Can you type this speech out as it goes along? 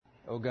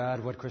Oh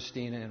God, what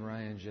Christina and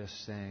Ryan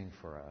just sang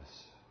for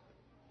us.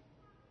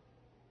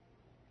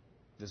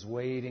 Just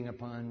waiting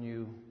upon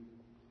you,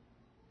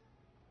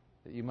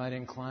 that you might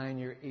incline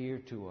your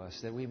ear to us,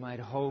 that we might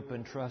hope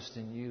and trust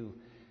in you.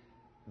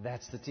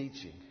 That's the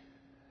teaching.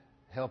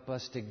 Help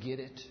us to get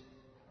it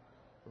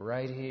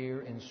right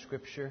here in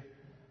Scripture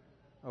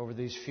over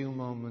these few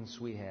moments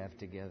we have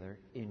together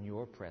in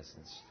your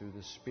presence. Through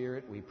the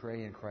Spirit we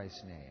pray in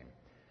Christ's name.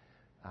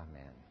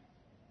 Amen.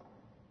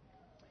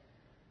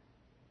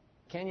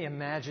 Can you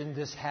imagine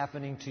this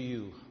happening to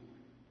you?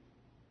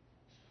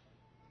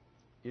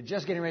 You're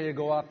just getting ready to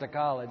go off to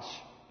college.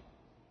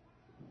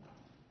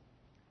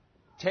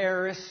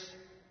 Terrorists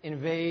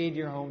invade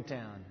your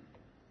hometown.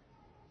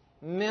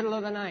 Middle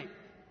of the night.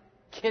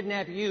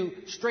 Kidnap you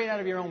straight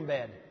out of your own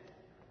bed.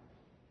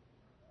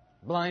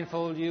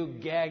 Blindfold you,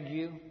 gag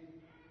you,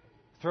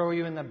 throw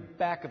you in the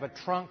back of a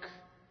trunk,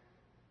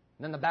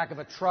 then the back of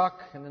a truck,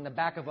 and then the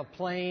back of a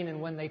plane.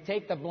 And when they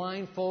take the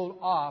blindfold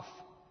off,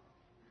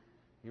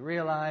 you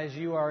realize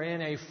you are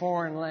in a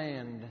foreign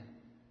land.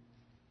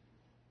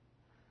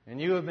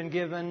 And you have been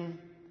given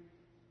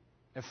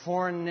a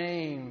foreign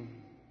name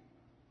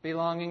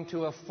belonging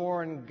to a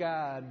foreign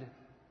God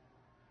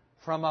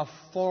from a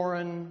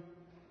foreign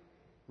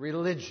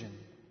religion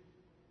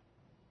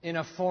in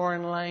a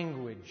foreign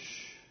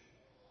language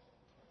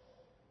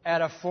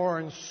at a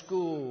foreign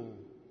school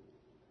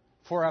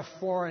for a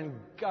foreign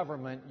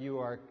government you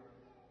are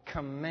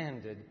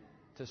commanded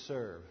to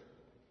serve.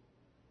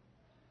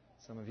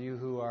 Some of you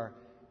who are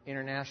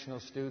international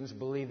students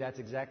believe that's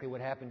exactly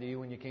what happened to you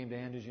when you came to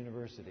Andrews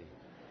University.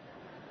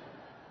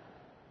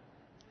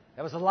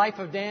 That was the life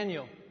of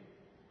Daniel.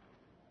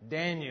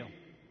 Daniel.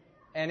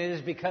 And it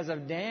is because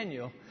of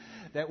Daniel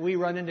that we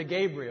run into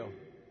Gabriel.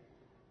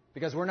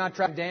 Because we're not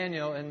tracking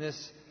Daniel in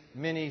this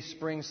mini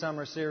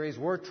spring-summer series.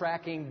 We're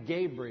tracking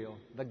Gabriel,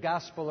 the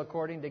gospel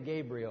according to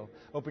Gabriel.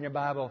 Open your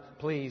Bible,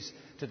 please,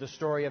 to the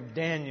story of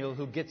Daniel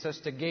who gets us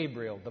to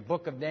Gabriel, the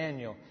book of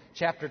Daniel,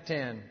 chapter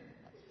 10.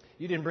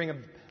 You didn't bring a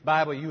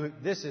Bible.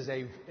 This is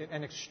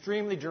an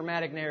extremely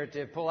dramatic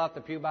narrative. Pull out the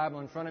Pew Bible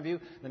in front of you.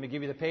 Let me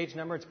give you the page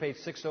number. It's page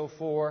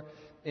 604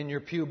 in your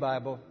Pew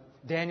Bible.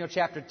 Daniel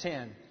chapter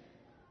 10.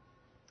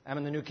 I'm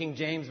in the New King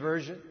James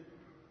Version.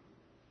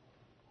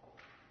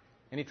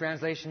 Any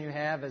translation you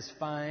have is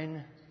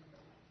fine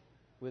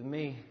with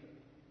me.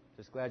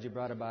 Just glad you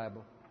brought a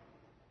Bible.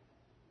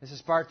 This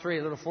is part 3,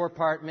 a little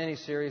 4-part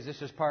mini-series.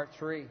 This is part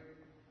 3.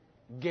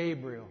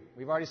 Gabriel.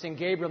 We've already seen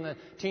Gabriel in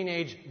the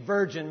teenage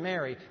virgin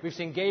Mary. We've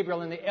seen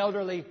Gabriel in the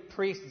elderly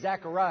priest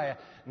Zechariah.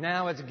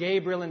 Now it's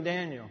Gabriel and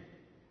Daniel.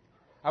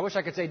 I wish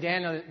I could say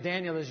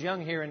Daniel is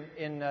young here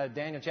in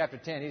Daniel chapter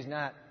 10. He's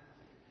not.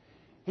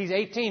 He's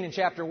 18 in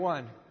chapter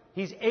 1.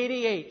 He's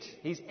 88.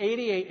 He's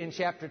 88 in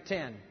chapter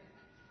 10.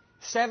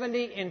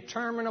 70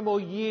 interminable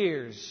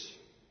years.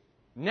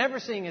 Never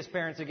seeing his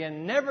parents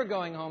again. Never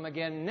going home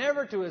again.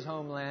 Never to his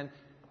homeland.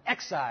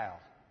 Exile.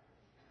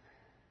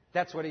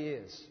 That's what he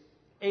is.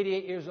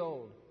 88 years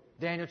old.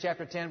 Daniel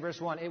chapter 10,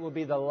 verse 1. It will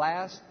be the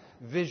last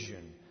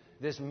vision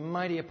this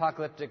mighty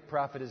apocalyptic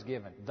prophet is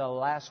given. The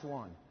last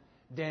one.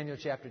 Daniel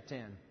chapter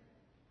 10.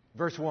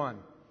 Verse 1.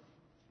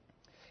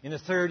 In the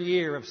 3rd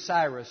year of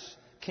Cyrus,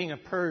 king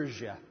of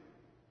Persia.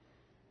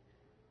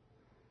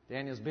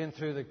 Daniel's been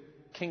through the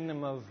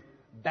kingdom of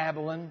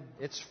Babylon.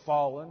 It's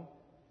fallen.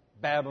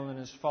 Babylon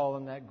has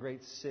fallen, that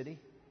great city.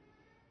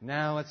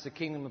 Now it's the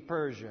kingdom of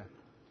Persia.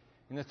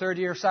 In the 3rd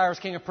year of Cyrus,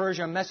 king of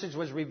Persia, a message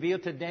was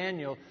revealed to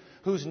Daniel,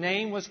 whose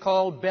name was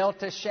called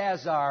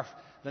Belteshazzar,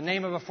 the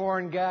name of a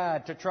foreign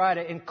god, to try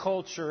to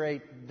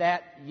enculturate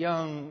that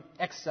young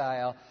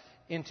exile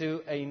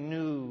into a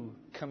new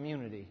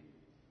community.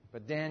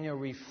 But Daniel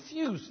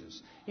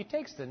refuses. He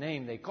takes the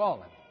name they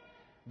call him,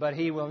 but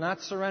he will not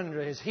surrender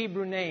his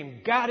Hebrew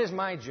name. God is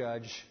my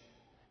judge.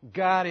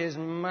 God is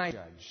my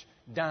judge.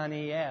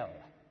 Daniel.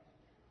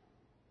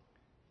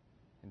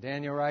 And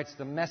Daniel writes,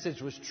 the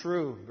message was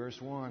true, verse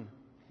 1.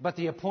 But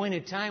the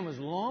appointed time was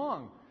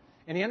long.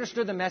 And he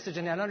understood the message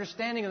and had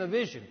understanding of the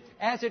vision.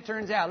 As it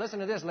turns out, listen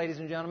to this, ladies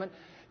and gentlemen.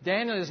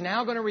 Daniel is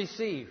now going to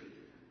receive,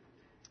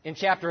 in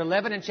chapter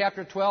 11 and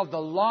chapter 12,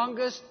 the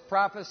longest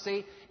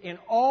prophecy in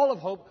all of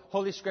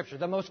Holy Scripture.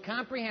 The most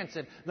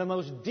comprehensive, the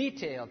most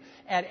detailed.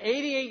 At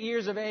 88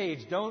 years of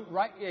age,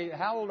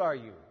 how old are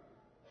you?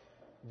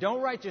 Don't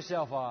write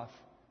yourself off.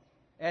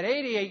 At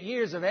 88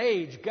 years of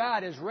age,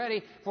 God is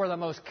ready for the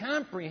most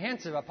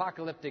comprehensive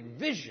apocalyptic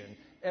vision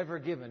ever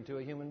given to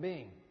a human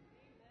being.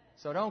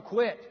 So don't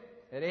quit.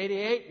 At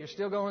 88, you're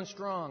still going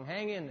strong.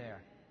 Hang in there.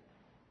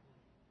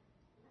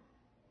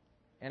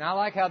 And I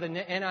like how the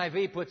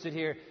NIV puts it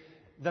here.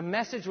 The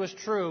message was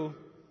true.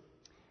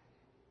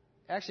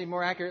 Actually,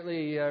 more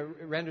accurately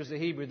renders the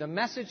Hebrew.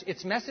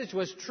 Its message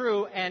was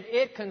true, and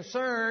it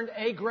concerned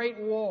a great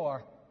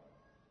war.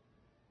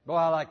 Boy,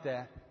 I like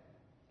that.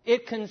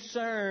 It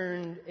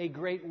concerned a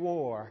great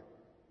war.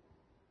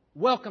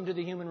 Welcome to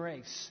the human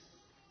race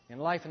in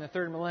life in the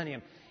 3rd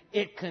millennium.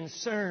 It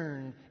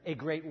concerned a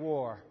great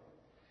war.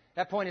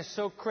 That point is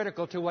so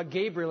critical to what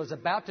Gabriel is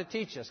about to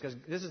teach us, because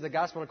this is the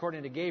gospel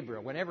according to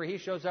Gabriel. Whenever he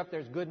shows up,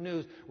 there's good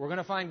news. We're going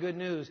to find good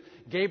news.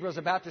 Gabriel's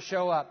about to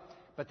show up.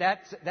 But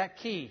that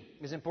key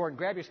is important.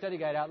 Grab your study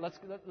guide out. Let's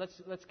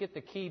get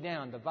the key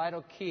down, the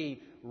vital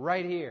key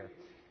right here.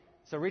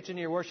 So reach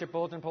into your worship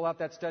bulletin, pull out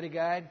that study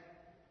guide.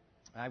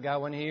 I've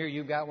got one here.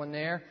 You've got one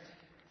there.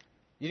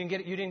 You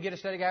didn't get a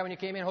study guide when you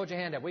came in? Hold your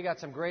hand up. We got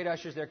some great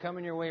ushers. They're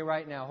coming your way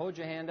right now. Hold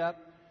your hand up.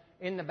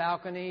 In the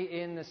balcony,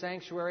 in the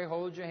sanctuary,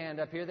 hold your hand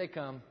up. Here they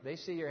come. They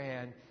see your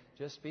hand.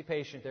 Just be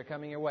patient. They're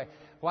coming your way.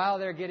 While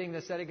they're getting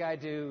the study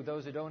guide to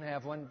those who don't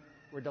have one,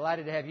 we're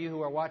delighted to have you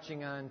who are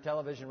watching on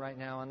television right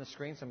now on the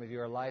screen. Some of you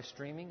are live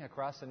streaming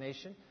across the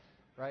nation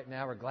right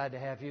now. We're glad to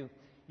have you.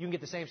 You can get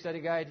the same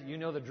study guide. You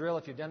know the drill.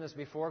 If you've done this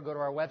before, go to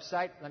our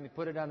website. Let me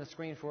put it on the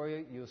screen for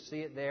you. You'll see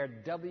it there,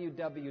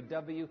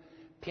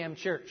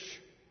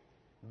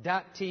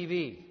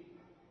 www.pmchurch.tv.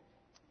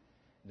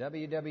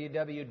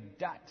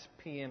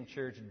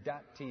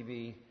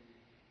 www.pmchurch.tv.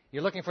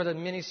 You're looking for the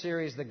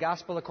mini-series, The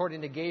Gospel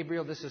According to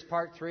Gabriel. This is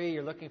part 3.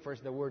 You're looking for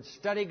the word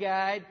study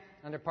guide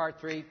under part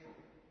 3.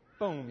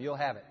 Boom, you'll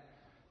have it.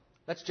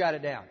 Let's jot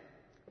it down.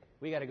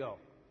 We got to go.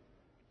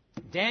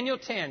 Daniel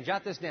 10,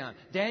 jot this down.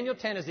 Daniel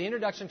 10 is the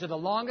introduction to the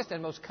longest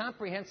and most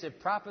comprehensive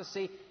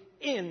prophecy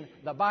in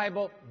the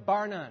Bible,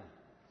 bar none.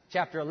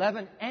 Chapter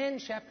 11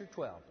 and chapter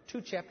 12.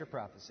 2-chapter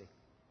prophecy.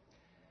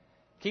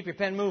 Keep your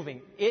pen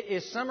moving. It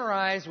is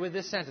summarized with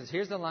this sentence.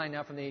 Here's the line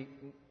now from the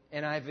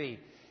NIV.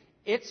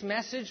 Its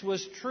message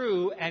was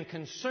true and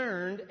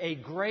concerned a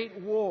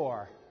great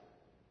war.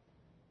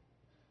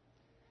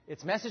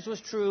 Its message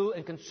was true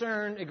and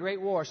concerned a great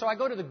war. So I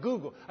go to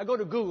Google. I go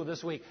to Google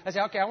this week. I say,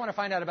 okay, I want to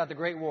find out about the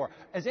Great War.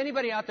 Is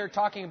anybody out there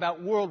talking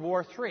about World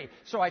War III?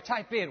 So I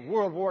type in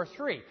World War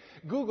III.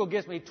 Google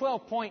gives me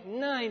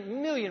 12.9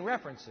 million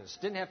references.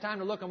 Didn't have time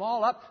to look them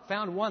all up.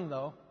 Found one,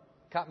 though.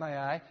 Caught my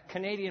eye.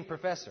 Canadian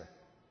professor.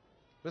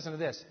 Listen to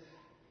this.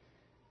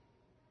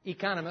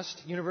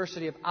 Economist,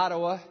 University of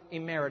Ottawa,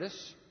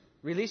 emeritus,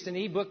 released an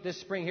e-book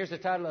this spring. Here's the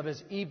title of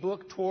his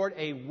e-book, Toward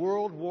a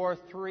World War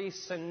III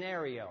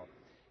Scenario.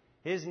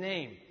 His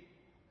name,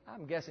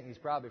 I'm guessing he's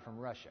probably from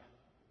Russia.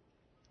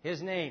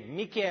 His name,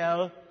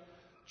 Mikhail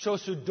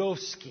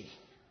Chosudovsky.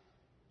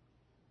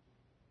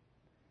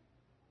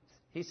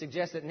 He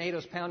suggests that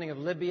NATO's pounding of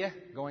Libya,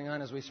 going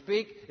on as we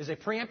speak, is a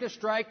preemptive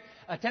strike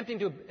attempting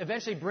to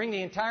eventually bring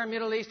the entire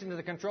Middle East into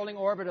the controlling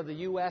orbit of the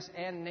U.S.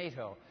 and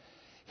NATO.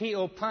 He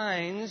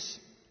opines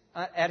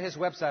at his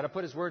website, I'll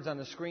put his words on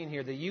the screen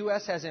here, the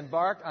U.S. has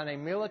embarked on a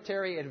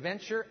military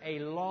adventure, a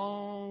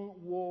long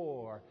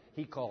war,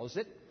 he calls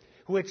it,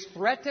 which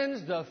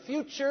threatens the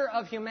future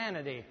of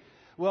humanity.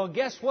 Well,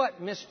 guess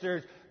what,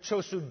 Mr.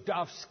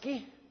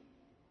 Chosudovsky?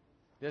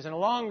 There's a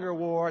longer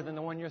war than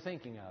the one you're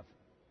thinking of.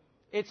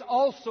 It's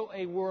also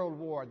a world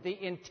war.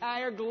 The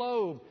entire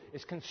globe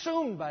is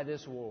consumed by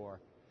this war.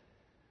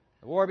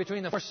 The war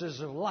between the forces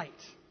of light,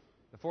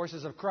 the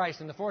forces of Christ,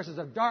 and the forces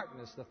of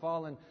darkness, the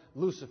fallen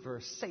Lucifer,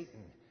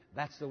 Satan.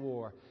 That's the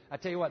war. I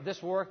tell you what,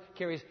 this war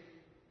carries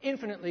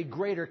infinitely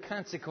greater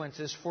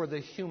consequences for the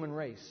human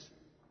race.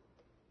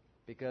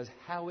 Because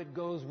how it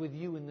goes with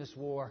you in this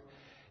war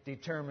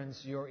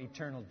determines your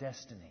eternal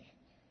destiny.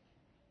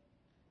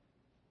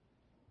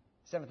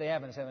 Seventh-day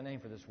Adventists have a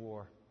name for this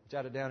war.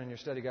 Jot it down in your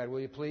study guide,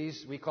 will you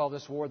please? We call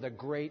this war the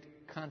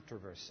Great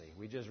Controversy.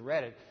 We just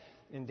read it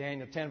in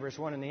Daniel 10, verse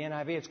 1 in the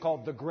NIV. It's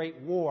called the Great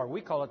War. We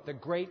call it the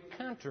Great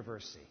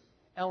Controversy.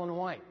 Ellen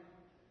White,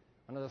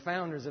 one of the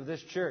founders of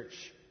this church,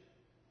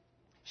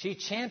 she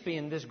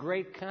championed this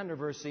great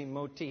controversy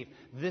motif,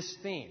 this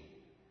theme,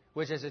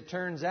 which, as it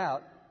turns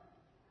out,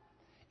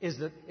 is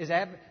the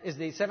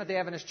Seventh-day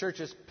Adventist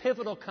Church's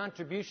pivotal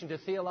contribution to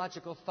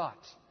theological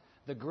thought,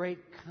 the Great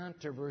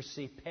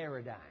Controversy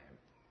paradigm.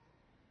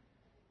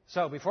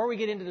 So, before we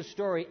get into the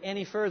story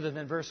any further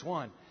than verse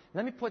 1,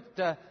 let me put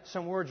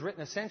some words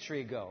written a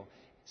century ago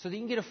so that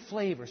you can get a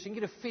flavor, so you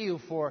can get a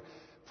feel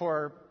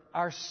for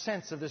our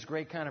sense of this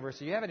great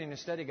controversy. You have it in your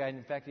study guide.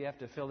 In fact, you have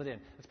to fill it in.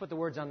 Let's put the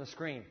words on the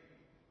screen.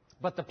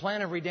 But the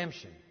plan of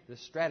redemption,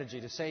 this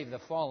strategy to save the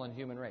fallen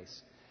human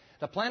race,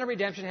 the plan of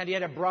redemption had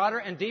yet a broader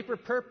and deeper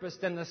purpose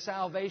than the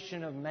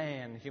salvation of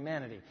man,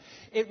 humanity.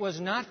 It was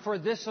not for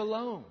this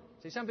alone.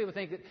 See, some people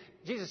think that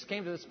Jesus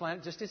came to this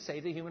planet just to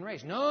save the human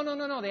race. No.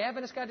 The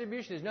Adventist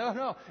contribution is,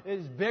 no. It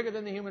is bigger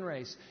than the human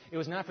race. It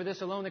was not for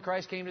this alone that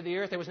Christ came to the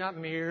earth. It was not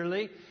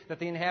merely that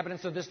the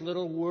inhabitants of this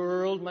little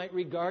world might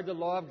regard the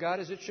law of God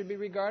as it should be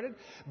regarded,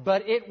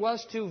 but it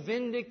was to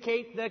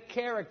vindicate the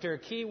character.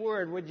 Key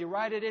word. Would you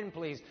write it in,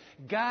 please?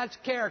 God's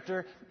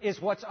character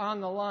is what's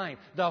on the line.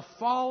 The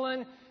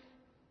fallen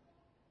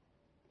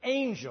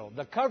angel,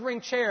 the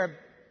covering cherub,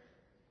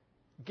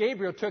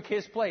 Gabriel took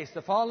his place,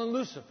 the fallen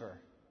Lucifer.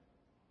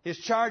 His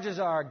charges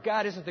are,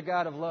 God isn't the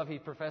God of love he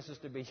professes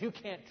to be. You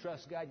can't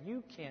trust God.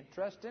 You can't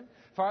trust him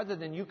farther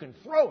than you can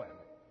throw him.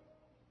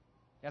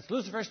 That's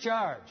Lucifer's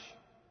charge.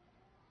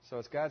 So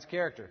it's God's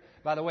character.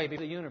 By the way,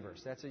 before the universe,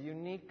 that's a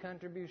unique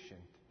contribution.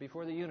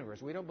 Before the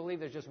universe, we don't believe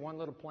there's just one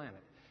little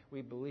planet.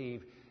 We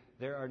believe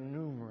there are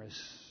numerous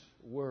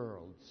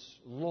worlds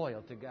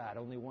loyal to God,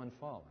 only one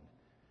fallen.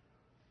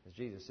 As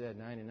Jesus said,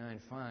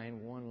 99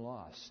 fine, one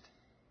lost.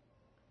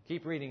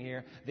 Keep reading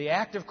here. The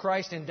act of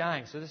Christ in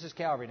dying, so this is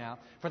Calvary now,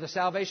 for the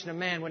salvation of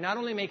man would not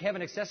only make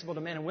heaven accessible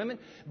to men and women,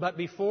 but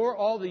before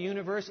all the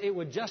universe it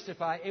would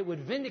justify, it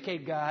would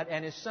vindicate God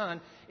and His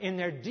Son in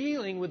their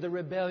dealing with the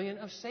rebellion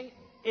of Satan.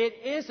 It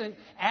isn't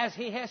as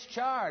he has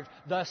charged.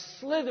 The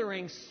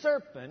slithering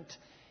serpent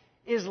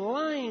is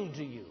lying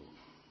to you.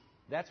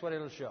 That's what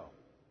it'll show.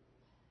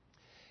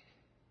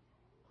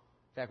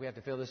 In fact, we have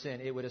to fill this in.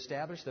 It would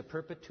establish the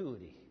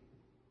perpetuity,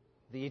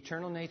 the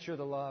eternal nature of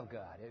the law of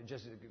God.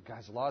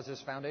 God's law is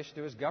His foundation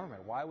to His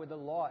government. Why would the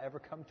law ever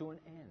come to an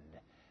end?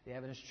 The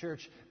Adventist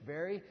Church,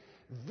 very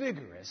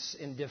vigorous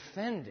in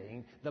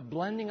defending the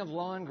blending of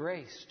law and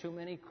grace. Too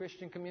many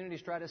Christian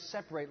communities try to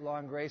separate law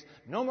and grace.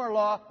 No more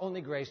law,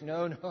 only grace.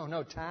 No,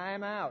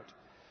 time out.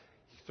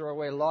 You throw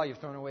away law, you've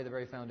thrown away the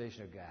very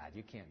foundation of God.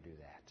 You can't do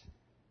that.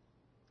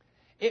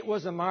 It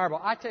was a marvel.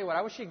 I tell you what,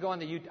 I wish you'd go on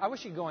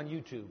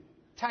YouTube.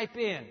 Type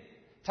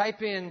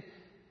in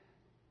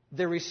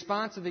the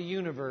response of the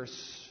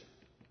universe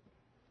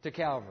to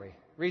Calvary.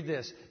 Read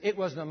this. It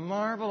was the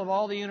marvel of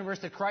all the universe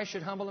that Christ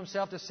should humble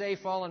Himself to save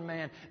fallen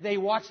man. They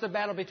watched the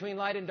battle between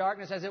light and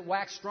darkness as it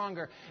waxed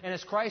stronger. And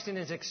as Christ in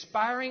His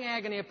expiring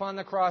agony upon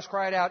the cross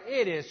cried out,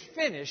 "It is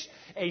finished,"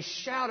 a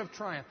shout of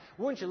triumph.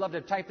 Wouldn't you love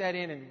to type that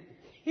in and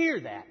hear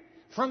that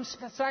from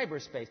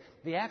cyberspace?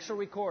 The actual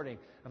recording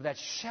of that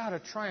shout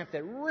of triumph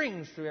that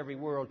rings through every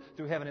world,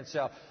 through heaven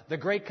itself. The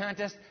great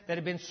contest that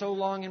had been so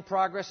long in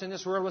progress in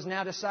this world was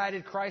now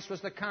decided. Christ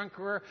was the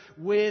conqueror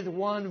with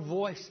one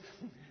voice.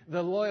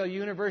 The loyal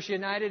universe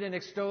united in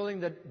extolling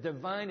the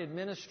divine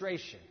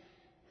administration.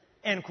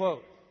 End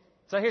quote.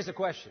 So here's the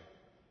question.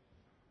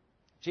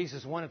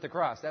 Jesus won at the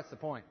cross. That's the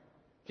point.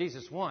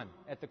 Jesus won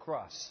at the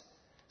cross.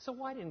 So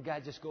why didn't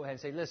God just go ahead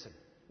and say, listen,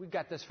 we've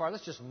got this far.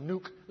 Let's just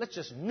nuke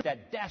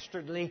that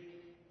dastardly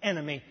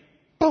enemy.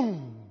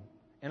 Boom!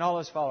 And all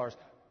His followers.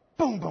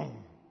 Boom,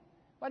 boom.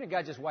 Why didn't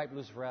God just wipe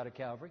Lucifer out of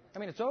Calvary? I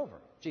mean, it's over.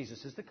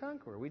 Jesus is the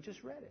conqueror. We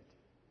just read it.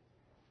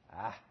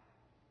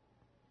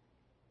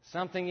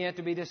 Something yet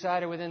to be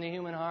decided within the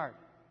human heart.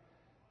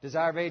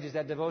 Desire of Ages,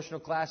 that devotional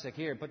classic.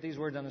 Here, put these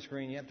words on the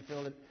screen. You have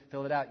to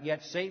fill it out.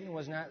 Yet Satan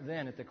was not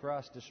then at the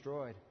cross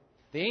destroyed.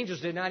 The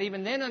angels did not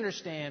even then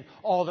understand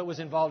all that was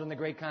involved in the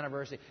great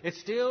controversy. It's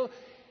still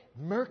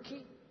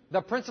murky.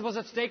 The principles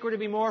at stake were to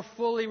be more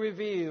fully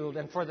revealed.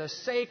 And for the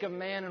sake of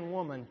man and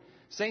woman,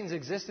 Satan's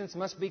existence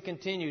must be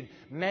continued.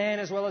 Man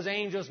as well as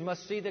angels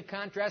must see the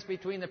contrast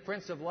between the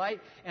Prince of Light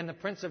and the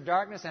Prince of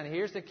Darkness. And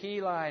here's the key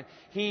line.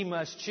 He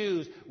must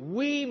choose.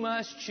 We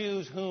must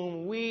choose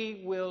whom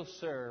we will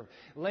serve.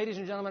 Ladies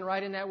and gentlemen,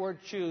 write in that word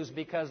choose,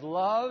 because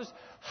love's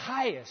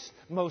highest,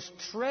 most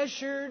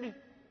treasured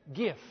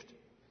gift,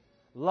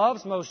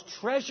 love's most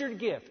treasured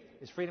gift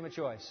is freedom of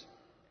choice.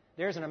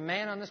 There isn't a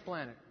man on this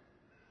planet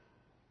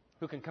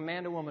who can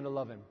command a woman to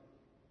love him.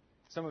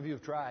 Some of you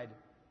have tried.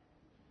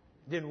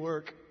 Didn't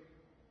work.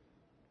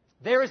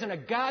 There isn't a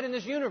God in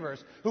this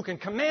universe who can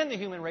command the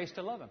human race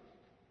to love Him.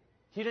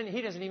 He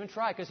doesn't even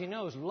try, because He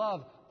knows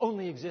love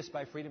only exists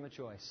by freedom of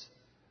choice.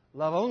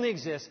 Love only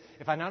exists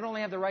if I not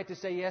only have the right to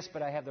say yes,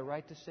 but I have the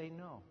right to say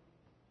no.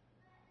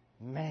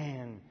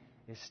 Man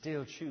is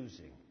still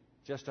choosing.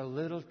 Just a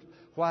little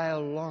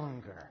while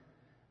longer.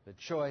 The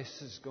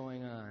choice is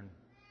going on.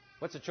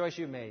 What's the choice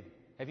you made?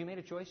 Have you made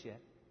a choice yet?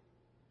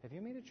 Have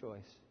you made a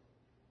choice?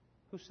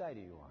 Whose side are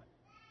you on?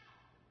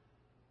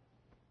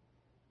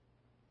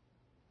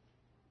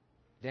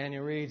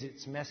 Daniel reads,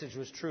 its message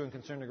was true and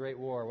concerned a great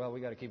war. Well,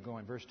 we got to keep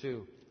going. Verse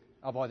 2.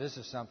 Oh boy, this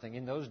is something.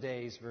 In those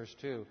days, verse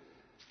 2,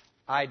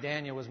 I,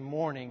 Daniel, was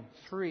mourning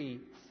 3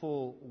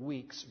 full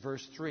weeks.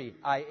 Verse 3,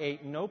 I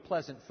ate no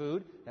pleasant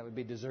food. That would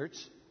be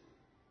desserts.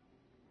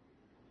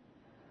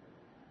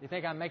 You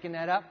think I'm making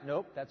that up?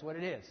 Nope, that's what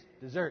it is.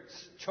 Desserts.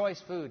 Choice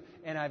food,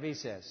 NIV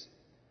says.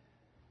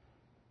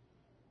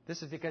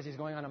 This is because he's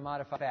going on a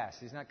modified fast.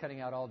 He's not cutting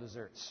out all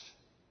desserts,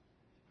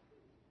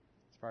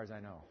 as far as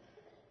I know.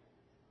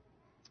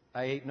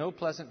 I ate no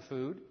pleasant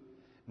food.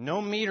 No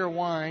meat or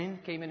wine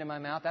came into my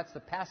mouth. That's the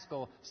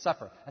Paschal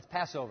supper. That's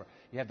Passover.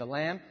 You have the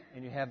lamb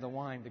and you have the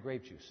wine, the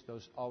grape juice.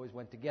 Those always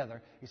went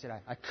together. He said,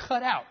 I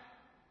cut out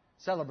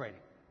celebrating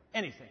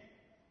anything.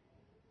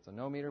 So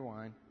no meat or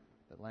wine,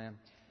 the lamb.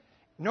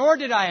 Nor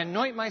did I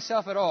anoint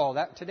myself at all.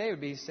 That today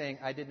would be saying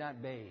I did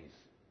not bathe.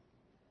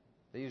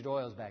 They used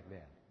oils back then.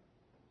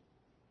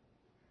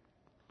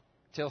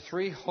 Till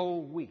 3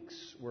 whole weeks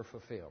were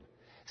fulfilled.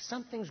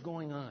 Something's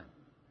going on.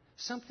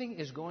 Something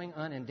is going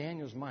on in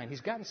Daniel's mind.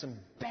 He's gotten some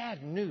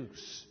bad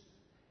news.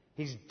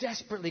 He's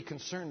desperately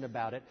concerned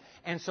about it.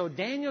 And so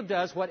Daniel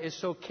does what is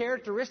so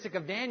characteristic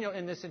of Daniel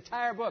in this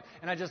entire book.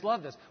 And I just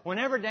love this.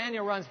 Whenever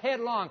Daniel runs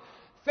headlong,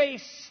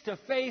 face to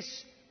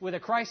face with a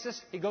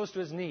crisis, he goes to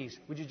his knees.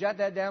 Would you jot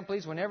that down,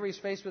 please? Whenever he's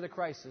faced with a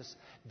crisis,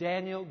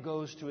 Daniel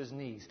goes to his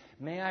knees.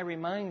 May I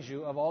remind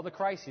you of all the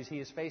crises he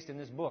has faced in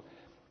this book.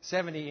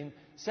 70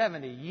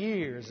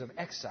 years of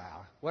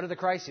exile. What are the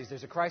crises?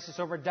 There's a crisis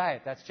over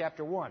diet. That's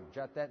chapter 1.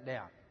 Jot that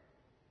down.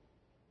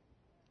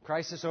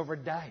 Crisis over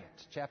diet,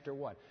 chapter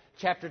 1.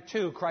 Chapter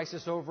 2,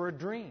 crisis over a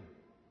dream.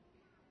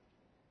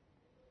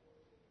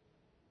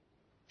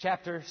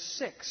 Chapter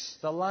 6,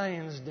 the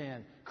lion's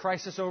den,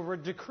 crisis over a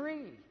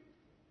decree.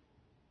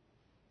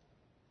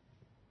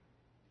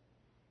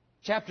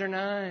 Chapter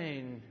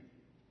 9,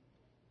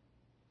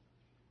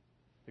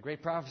 the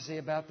great prophecy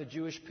about the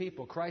Jewish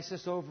people,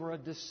 crisis over a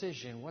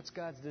decision. What's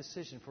God's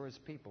decision for His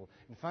people?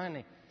 And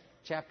finally,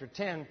 chapter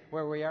 10,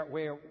 where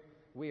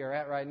we are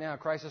at right now,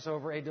 crisis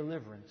over a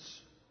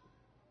deliverance.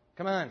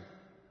 Come on.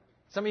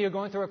 Some of you are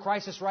going through a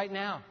crisis right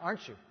now,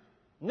 aren't you?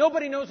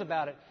 Nobody knows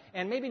about it,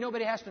 and maybe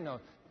nobody has to know.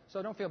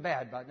 So don't feel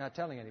bad about not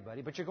telling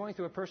anybody, but you're going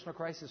through a personal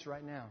crisis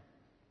right now.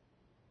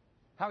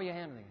 How are you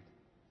handling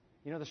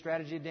it? You know the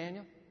strategy of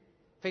Daniel?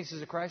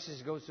 Faces a crisis,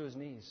 he goes to his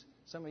knees.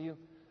 Some of you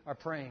are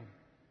praying.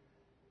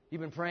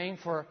 You've been praying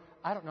for,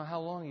 I don't know how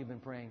long you've been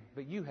praying,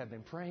 but you have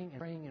been praying and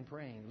praying and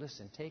praying.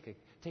 Listen,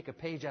 take a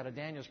page out of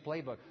Daniel's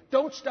playbook.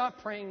 Don't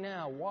stop praying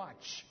now.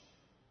 Watch.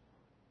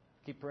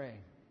 Keep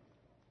praying.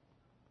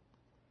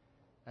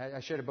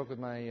 I shared a book with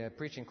my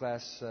preaching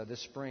class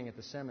this spring at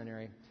the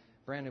seminary.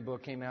 A brand new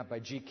book came out by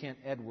G. Kent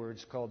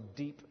Edwards called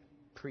Deep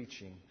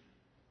Preaching.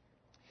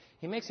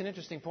 He makes an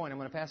interesting point. I'm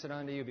going to pass it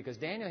on to you because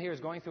Daniel here is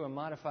going through a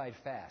modified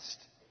fast.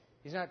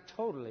 He's not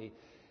totally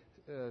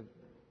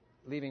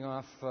leaving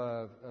off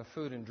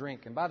food and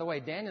drink. And by the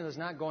way, Daniel is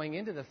not going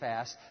into the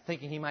fast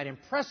thinking he might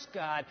impress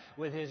God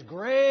with his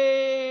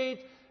great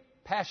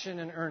passion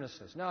and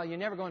earnestness. No, you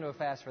never go into a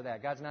fast for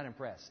that. God's not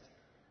impressed.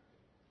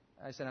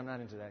 I said I'm not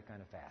into that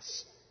kind of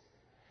fast.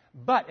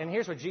 But, and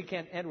here's what G.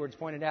 Kent Edwards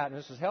pointed out, and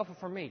this was helpful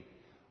for me.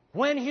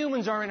 When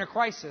humans are in a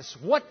crisis,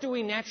 what do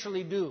we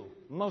naturally do?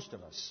 Most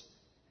of us.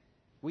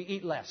 We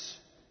eat less.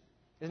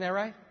 Isn't that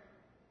right?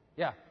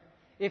 Yeah.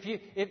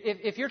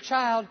 If your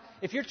child,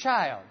 because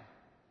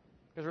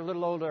we're a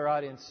little older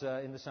audience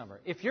in the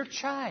summer, if your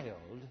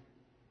child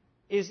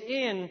is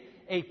in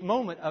a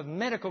moment of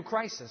medical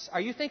crisis,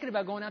 are you thinking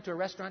about going out to a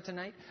restaurant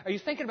tonight? Are you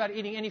thinking about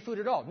eating any food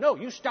at all? No,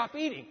 you stop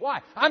eating.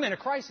 Why? I'm in a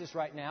crisis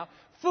right now.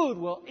 Food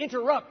will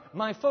interrupt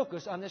my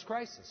focus on this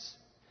crisis.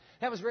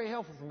 That was very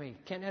helpful for me,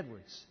 Ken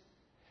Edwards.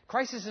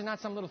 Crisis is not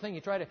some little thing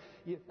you try to,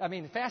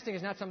 fasting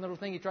is not some little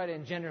thing you try to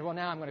engender. Well,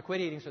 now I'm going to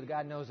quit eating so that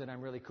God knows that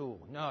I'm really cool.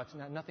 No, it's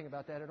nothing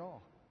about that at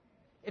all.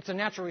 It's a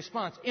natural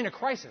response. In a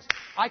crisis,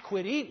 I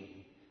quit eating.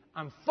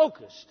 I'm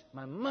focused.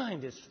 My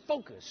mind is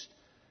focused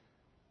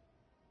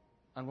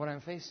on what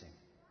I'm facing.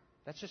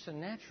 That's just a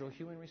natural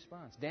human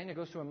response. Daniel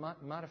goes through a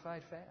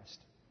modified fast.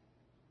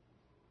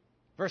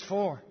 Verse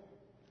 4.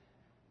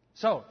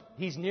 So,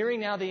 he's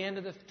nearing now the end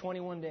of the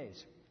 21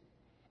 days.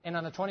 And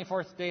on the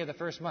 24th day of the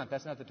first month,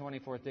 that's not the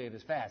 24th day of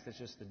his fast, it's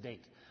just the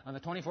date. On the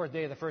 24th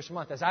day of the first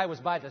month, as I was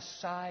by the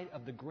side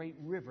of the great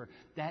river,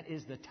 that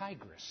is the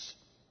Tigris,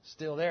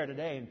 still there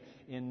today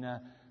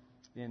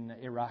in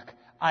Iraq,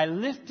 I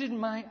lifted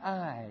my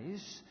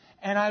eyes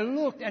and I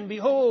looked, and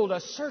behold,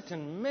 a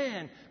certain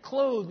man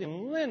clothed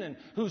in linen,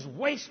 whose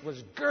waist was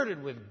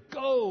girded with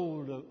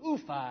gold of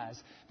Uphaz.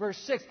 Verse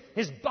 6,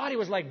 his body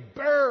was like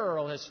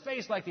beryl, his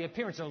face like the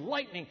appearance of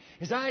lightning,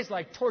 his eyes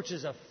like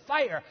torches of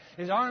fire,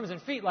 his arms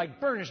and feet like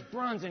burnished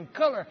bronze in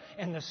color,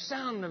 and the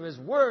sound of his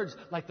words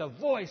like the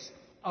voice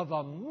of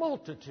a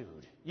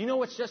multitude. You know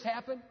what's just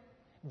happened?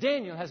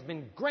 Daniel has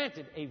been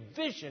granted a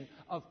vision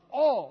of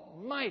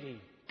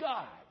Almighty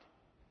God.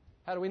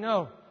 How do we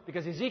know?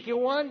 Because Ezekiel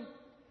 1,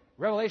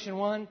 Revelation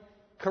 1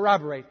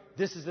 corroborate.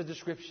 This is the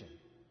description.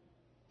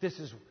 This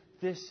is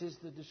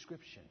the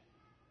description.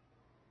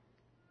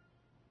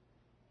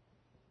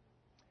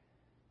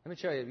 Let me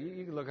show you.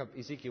 You can look up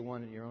Ezekiel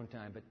 1 in your own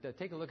time, but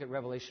take a look at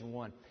Revelation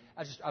 1.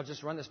 I'll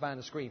just run this by on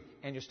the screen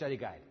and your study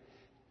guide.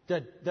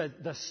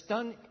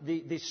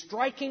 The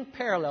striking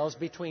parallels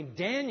between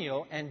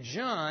Daniel and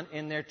John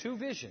in their two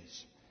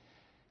visions.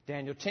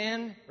 Daniel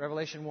 10,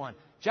 Revelation 1.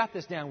 Jot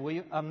this down, will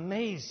you?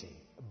 Amazing.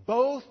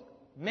 Both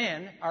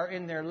men are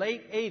in their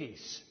late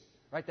 80s.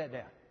 Write that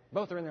down.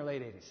 Both are in their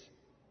late 80s.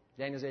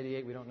 Daniel's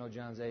 88. We don't know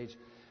John's age,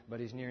 but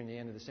he's nearing the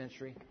end of the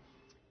century.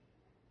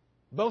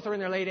 Both are in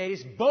their late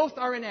 80s. Both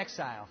are in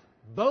exile.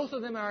 Both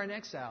of them are in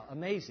exile.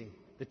 Amazing.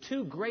 The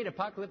two great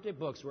apocalyptic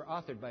books were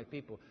authored by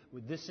people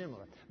with this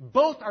similar.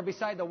 Both are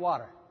beside the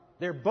water.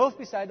 They're both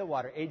beside the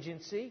water.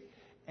 Aegean Sea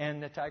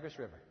and the Tigris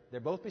River. They're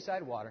both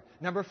beside water.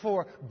 Number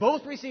 4,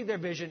 both received their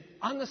vision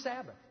on the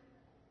Sabbath.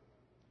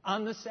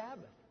 On the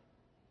Sabbath.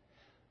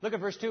 Look at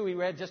verse 2 we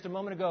read just a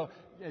moment ago.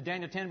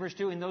 Daniel 10, verse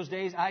 2. In those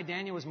days, I,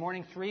 Daniel, was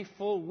mourning 3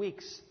 full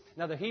weeks.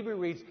 Now, the Hebrew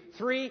reads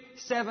 3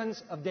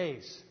 sevens of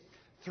days.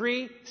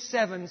 3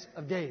 sevens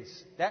of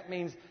days. That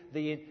means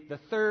the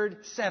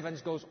third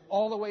sevens goes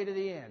all the way to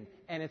the end.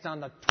 And it's on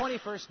the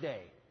 21st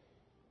day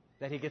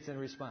that he gets a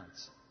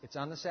response. It's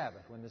on the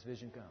Sabbath when this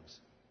vision comes.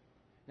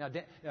 Now,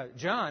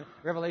 John,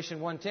 Revelation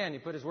 1:10, he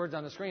put his words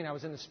on the screen. I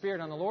was in the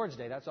Spirit on the Lord's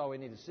day. That's all we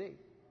need to see.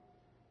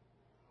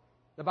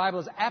 The Bible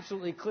is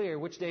absolutely clear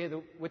which day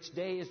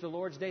is the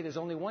Lord's day. There's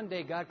only one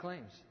day God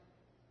claims.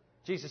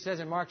 Jesus says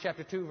in Mark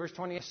chapter 2, verse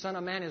 20, the Son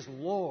of Man is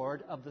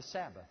Lord of the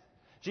Sabbath.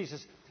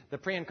 Jesus, The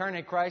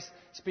pre-incarnate Christ,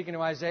 speaking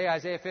to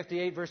Isaiah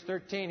 58, verse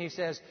 13, he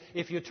says,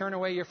 if you turn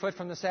away your foot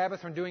from the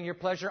Sabbath, from doing your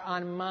pleasure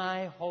on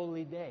my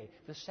holy day.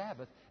 The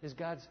Sabbath is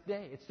God's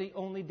day. It's the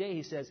only day,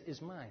 he says,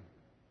 is mine.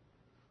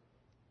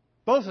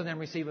 Both of them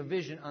receive a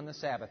vision on the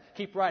Sabbath.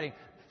 Keep writing.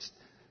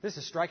 This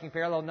is striking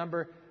parallel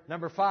number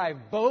 5.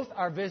 Both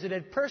are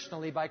visited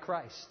personally by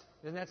Christ.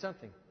 Isn't that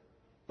something?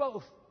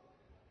 Both.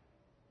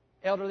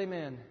 Elderly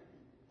men.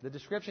 The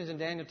descriptions in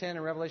Daniel 10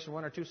 and Revelation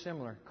 1 are too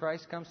similar.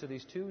 Christ comes to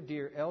these two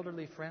dear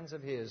elderly friends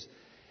of His.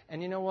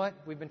 And you know what?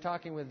 We've been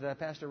talking with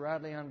Pastor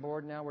Rodley on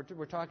board now.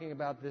 We're talking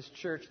about this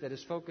church that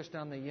is focused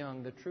on the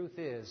young. The truth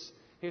is,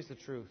 here's the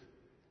truth.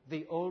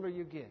 The older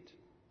you get,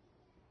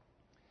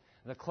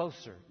 the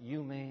closer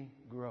you may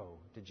grow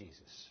to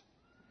Jesus.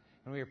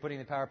 When we were putting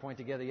the PowerPoint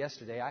together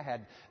yesterday, I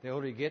had the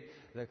older you get,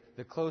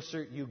 the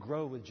closer you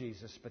grow with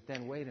Jesus. But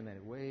then wait a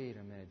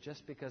minute.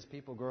 Just because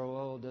people grow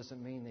old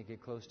doesn't mean they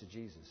get close to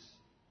Jesus.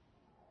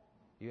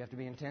 You have to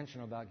be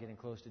intentional about getting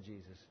close to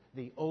Jesus.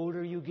 The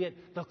older you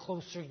get, the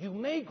closer you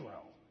may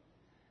grow.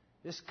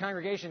 This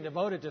congregation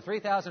devoted to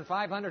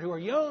 3,500 who are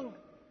young.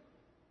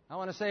 I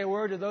want to say a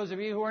word to those of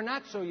you who are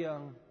not so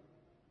young.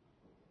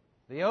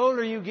 The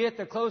older you get,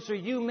 the closer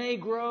you may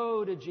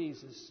grow to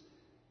Jesus.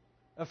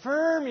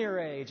 Affirm your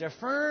age.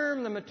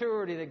 Affirm the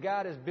maturity that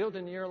God has built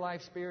into your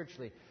life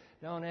spiritually.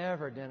 Don't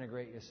ever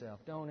denigrate yourself.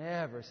 Don't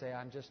ever say,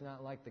 I'm just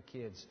not like the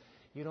kids.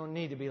 You don't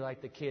need to be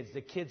like the kids.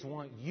 The kids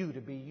want you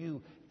to be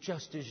you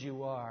just as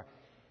you are.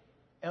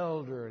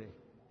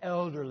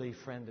 Elderly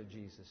friend of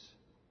Jesus.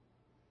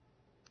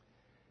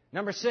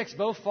 Number 6,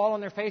 both fall on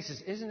their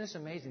faces. Isn't this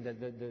amazing?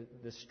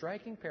 The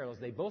striking parallels.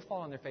 They both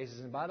fall on their faces.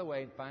 And by the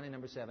way, finally,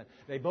 number 7,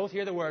 they both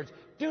hear the words,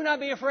 do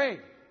not be afraid.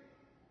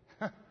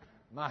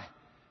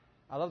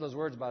 I love those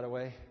words, by the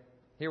way.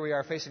 Here we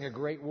are facing a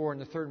great war in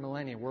the third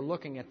millennium. We're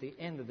looking at the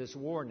end of this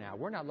war now.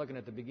 We're not looking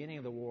at the beginning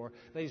of the war.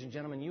 Ladies and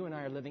gentlemen, you and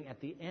I are living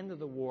at the end of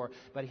the war.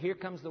 But here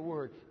comes the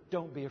word,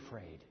 don't be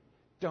afraid.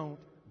 Don't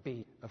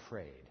be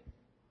afraid.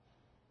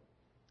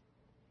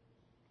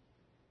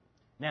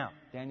 Now,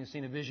 Daniel's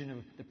seen a vision of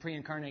the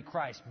pre-incarnate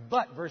Christ.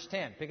 But, verse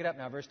 10, pick it up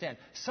now, verse 10.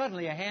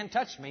 Suddenly a hand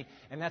touched me,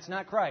 and that's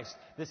not Christ.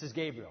 This is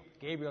Gabriel.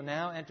 Gabriel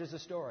now enters the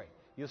story.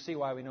 You'll see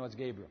why we know it's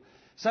Gabriel.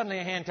 Suddenly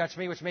a hand touched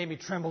me, which made me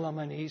tremble on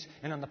my knees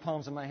and on the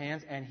palms of my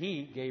hands. And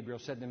he, Gabriel,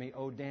 said to me,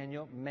 O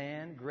Daniel,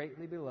 man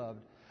greatly beloved,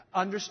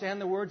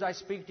 understand the words I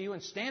speak to you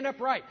and stand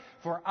upright,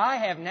 for I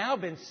have now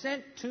been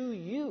sent to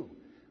you.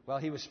 While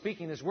he was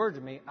speaking this word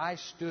to me, I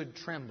stood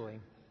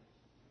trembling.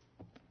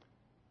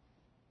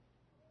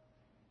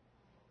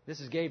 This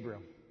is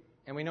Gabriel.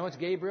 And we know it's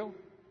Gabriel,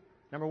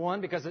 number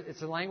 1, because it's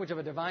the language of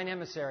a divine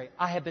emissary.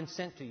 I have been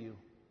sent to you.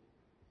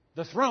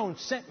 The throne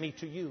sent me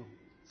to you.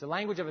 It's the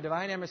language of a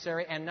divine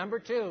emissary. And number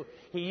 2,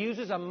 he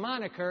uses a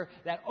moniker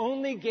that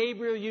only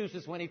Gabriel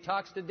uses when he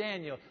talks to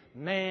Daniel.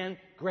 Man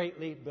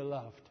greatly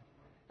beloved.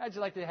 How'd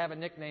you like to have a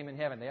nickname in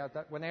heaven?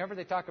 Whenever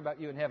they talk about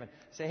you in heaven,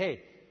 say,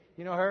 hey,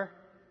 you know her?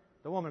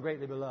 The woman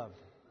greatly beloved.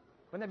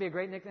 Wouldn't that be a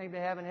great nickname to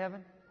have in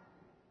heaven?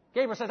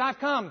 Gabriel says, I've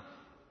come,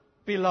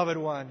 beloved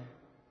one.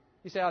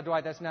 You say, oh,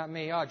 Dwight, that's not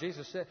me. Oh,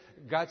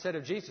 God said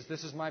of Jesus,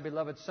 this is my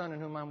beloved Son in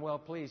whom I'm well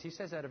pleased. He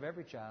says that of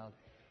every child.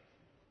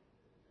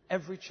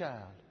 Every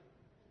child.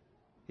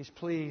 He's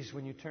pleased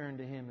when you turn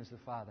to Him as the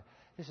Father.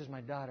 This is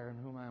my daughter in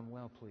whom I am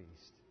well pleased.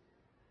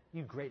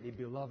 You greatly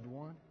beloved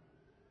one.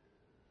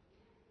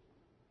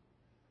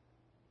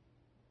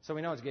 So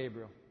we know it's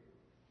Gabriel.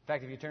 In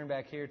fact, if you turn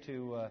back here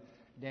to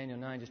Daniel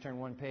 9, just turn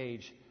one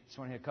page. Just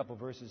want to hit a couple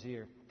verses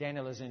here.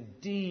 Daniel is in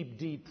deep,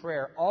 deep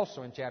prayer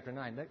also in chapter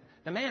 9.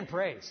 The man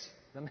prays.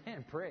 The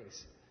man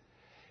prays.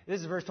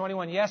 This is verse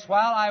 21. Yes,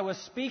 while I was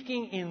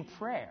speaking in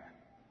prayer,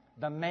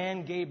 the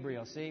man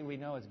Gabriel. See, we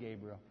know it's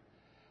Gabriel.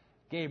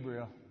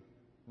 Gabriel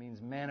means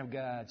man of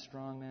God,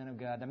 strong man of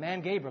God. The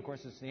man Gabriel, of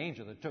course, it's the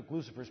angel that took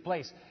Lucifer's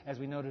place, as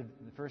we noted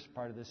in the first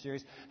part of this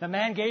series. The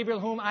man Gabriel,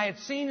 whom I had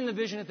seen in the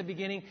vision at the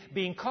beginning,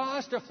 being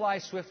caused to fly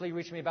swiftly,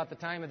 reached me about the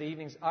time of the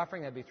evening's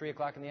offering. That'd be 3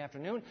 o'clock in the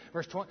afternoon.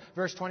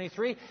 Verse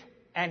 23.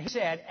 And he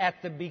said, at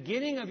the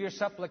beginning of your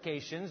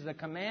supplications, the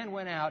command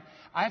went out,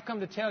 I've come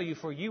to tell you,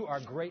 for you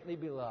are greatly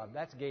beloved.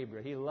 That's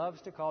Gabriel. He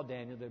loves to call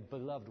Daniel the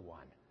beloved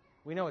one.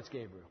 We know it's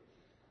Gabriel.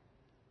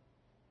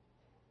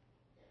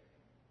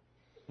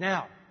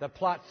 Now, the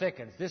plot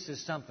thickens. This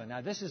is something.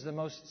 Now, this is the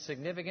most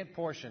significant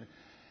portion.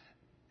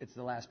 It's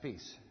the last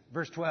piece.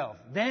 Verse 12.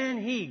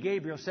 Then he,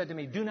 Gabriel, said to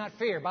me, do not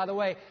fear. By the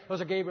way, those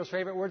are Gabriel's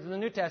favorite words in the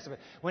New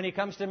Testament. When he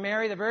comes to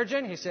Mary the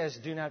Virgin, he says,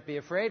 do not be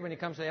afraid. When he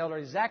comes to the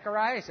elder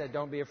Zechariah, he said,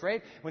 don't be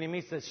afraid. When he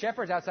meets the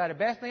shepherds outside of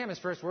Bethlehem, his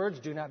first words,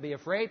 do not be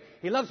afraid.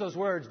 He loves those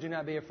words, do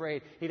not be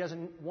afraid. He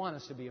doesn't want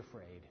us to be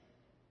afraid.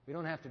 We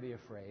don't have to be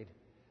afraid.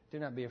 Do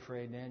not be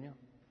afraid, Daniel.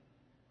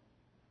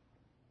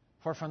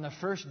 For from the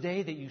first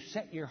day that you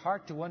set your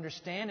heart to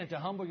understand and to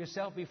humble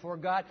yourself before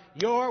God,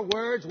 your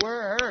words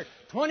were heard.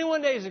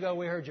 21 days ago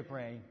we heard you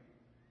praying.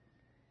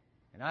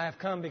 And I have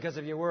come because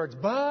of your words.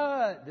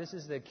 But, this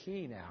is the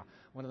key now.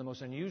 One of the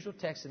most unusual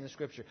texts in the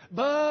Scripture.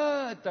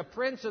 But the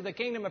prince of the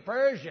kingdom of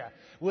Persia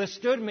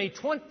withstood me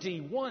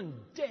 21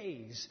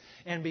 days.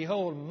 And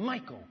behold,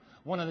 Michael,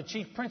 one of the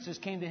chief princes,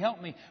 came to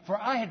help me, for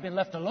I had been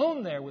left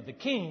alone there with the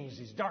kings,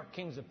 these dark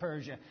kings of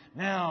Persia.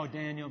 Now,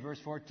 Daniel, verse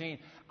 14,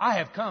 I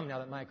have come, now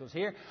that Michael's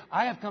here,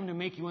 I have come to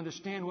make you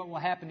understand what will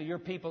happen to your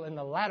people in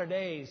the latter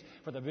days,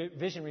 for the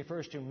vision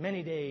refers to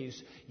many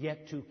days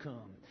yet to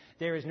come.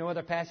 There is no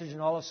other passage in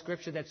all of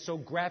Scripture that so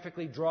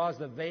graphically draws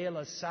the veil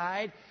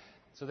aside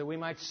so that we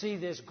might see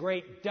this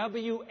great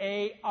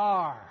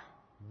W-A-R,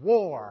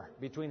 war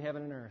between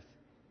heaven and earth.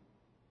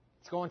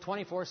 It's going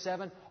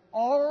 24/7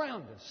 all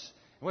around us.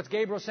 And what's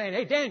Gabriel saying?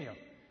 Hey, Daniel,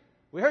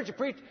 we heard you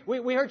preach.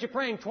 We heard you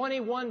praying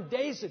 21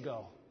 days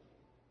ago.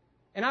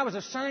 And I was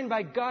assigned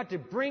by God to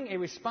bring a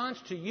response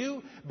to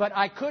you, but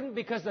I couldn't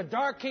because the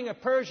dark king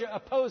of Persia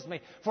opposed me.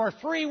 For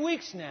 3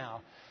 weeks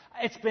now,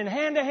 it's been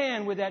hand to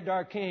hand with that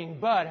dark king.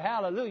 But,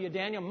 hallelujah,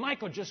 Daniel,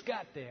 Michael just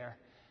got there.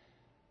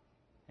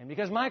 And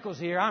because Michael's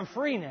here, I'm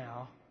free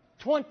now.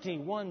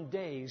 21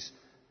 days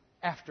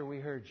after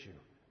we heard you,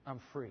 I'm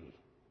free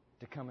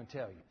to come and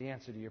tell you the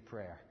answer to your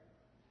prayer.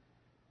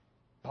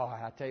 Boy,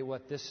 I tell you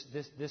what,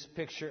 this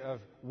picture of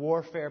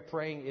warfare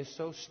praying is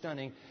so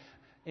stunning.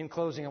 In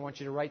closing, I want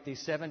you to write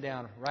these 7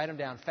 down. Write them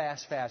down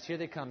fast. Here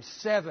they come.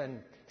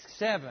 7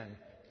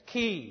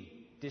 key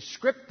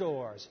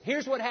descriptors.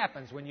 Here's what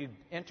happens when you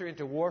enter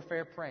into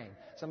warfare praying.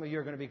 Some of you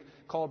are going to be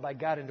called by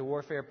God into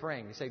warfare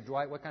praying. You say,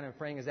 Dwight, what kind of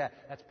praying is that?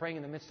 That's praying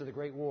in the midst of the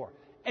great war.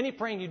 Any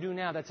praying you do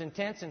now that's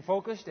intense and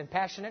focused and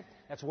passionate,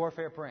 that's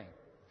warfare praying.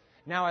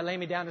 Now I lay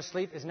me down to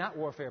sleep is not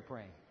warfare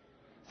praying.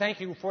 Thank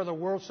you for the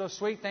world so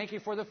sweet. Thank you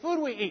for the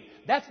food we eat.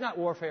 That's not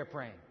warfare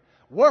praying.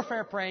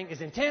 Warfare praying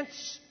is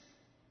intense.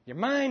 Your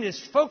mind is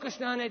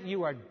focused on it.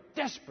 You are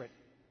desperate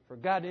for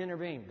God to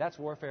intervene. That's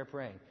warfare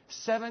praying.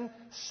 7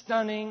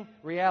 stunning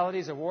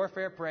realities of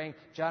warfare praying.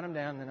 Jot them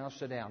down, then I'll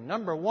sit down.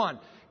 Number 1,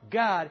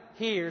 God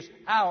hears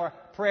our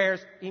prayers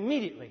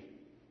immediately.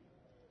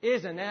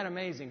 Isn't that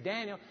amazing?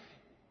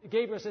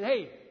 Gabriel said,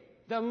 hey,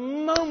 the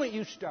moment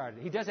you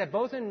started, he does that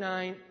both in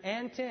 9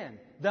 and 10.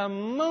 The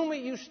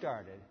moment you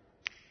started,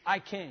 I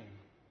came.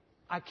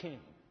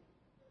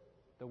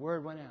 The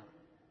word went out.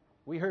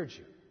 We heard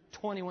you.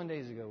 21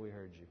 days ago we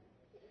heard you.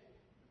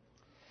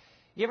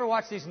 You ever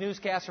watch these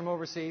newscasts from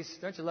overseas?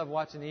 Don't you love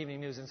watching the evening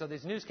news? And so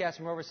these newscasts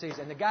from overseas,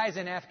 and the guy's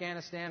in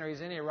Afghanistan or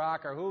he's in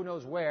Iraq or who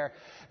knows where,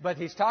 but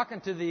he's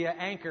talking to the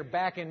anchor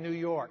back in New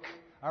York.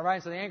 All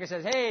right, so the anchor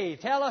says, hey,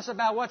 tell us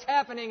about what's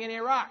happening in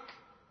Iraq.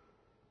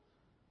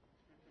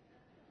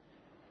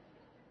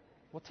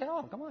 Well, tell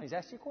him. Come on, he's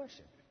asked you a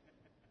question.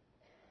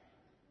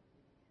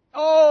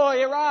 Oh,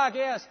 Iraq,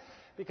 yes.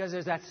 Because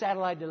there's that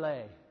satellite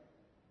delay.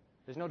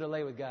 There's no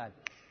delay with God.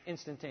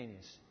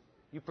 Instantaneous.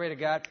 You pray to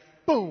God,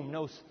 boom,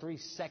 no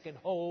 3-second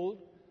hold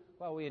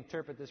while we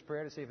interpret this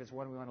prayer to see if it's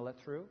one we want to let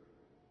through.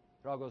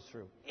 It all goes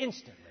through.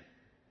 Instantly.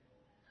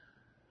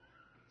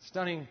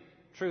 Stunning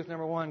truth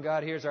number 1,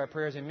 God hears our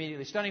prayers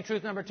immediately. Stunning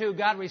truth number 2,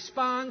 God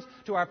responds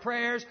to our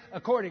prayers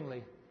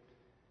accordingly.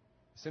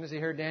 As soon as he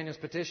heard Daniel's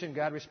petition,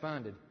 God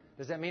responded.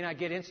 Does that mean I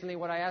get instantly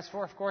what I asked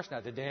for? Of course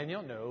not. Did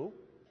Daniel? No.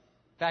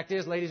 Fact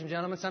is, ladies and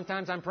gentlemen,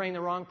 sometimes I'm praying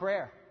the wrong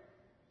prayer.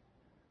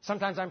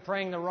 Sometimes I'm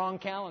praying the wrong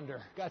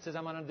calendar. God says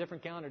I'm on a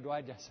different calendar. Do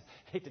I just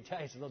hate to tell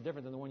you, it's a little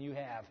different than the one you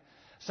have.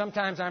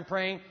 Sometimes I'm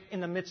praying in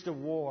the midst of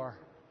war.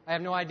 I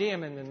have no idea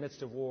I'm in the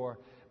midst of war.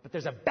 But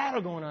there's a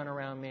battle going on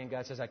around me, and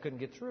God says I couldn't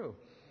get through.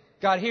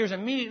 God hears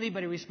immediately,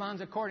 but He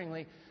responds according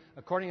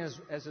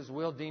as His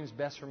will deems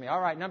best for me. All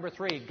right, number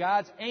 3,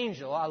 God's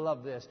angel. I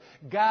love this.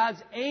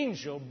 God's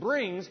angel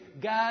brings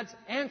God's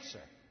answer.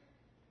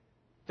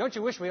 Don't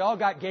you wish we all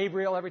got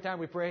Gabriel every time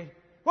we prayed?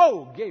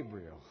 Whoa,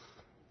 Gabriel.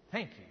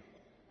 Thank you.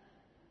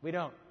 We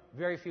don't.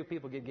 Very few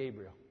people get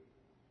Gabriel.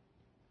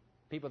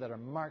 People that are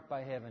marked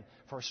by heaven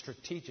for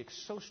strategic,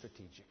 so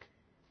strategic.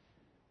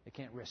 They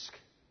can't risk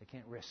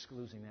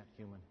losing that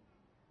human.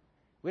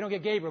 We don't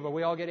get Gabriel, but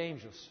we all get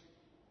angels.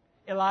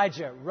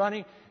 Elijah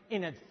running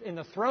in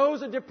the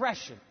throes of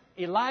depression.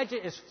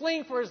 Elijah is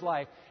fleeing for his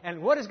life.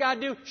 And what does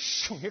God do?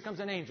 Shoo, here comes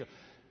an angel.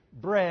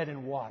 Bread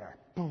and water.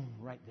 Boom,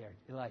 right there.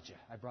 Elijah,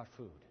 I brought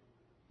food.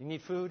 You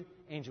need food?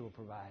 Angel will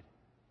provide.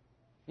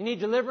 You need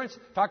deliverance?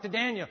 Talk to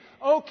Daniel.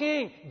 O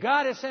king,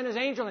 God has sent His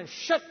angel and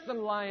shut the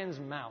lion's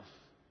mouth.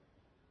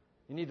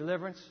 You need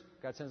deliverance?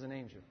 God sends an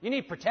angel. You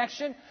need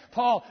protection?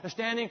 Paul is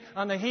standing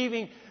on the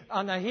heaving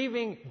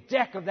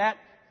deck of that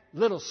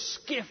little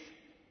skiff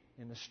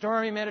in the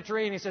stormy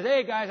Mediterranean. He says,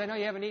 hey guys, I know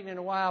you haven't eaten in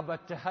a while,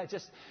 but the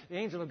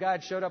angel of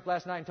God showed up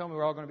last night and told me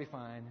we're all going to be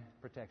fine.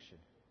 Protection.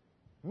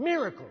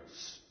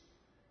 Miracles.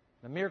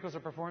 The miracles are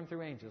performed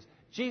through angels.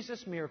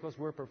 Jesus' miracles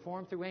were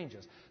performed through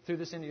angels. Through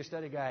this into your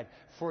study guide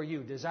for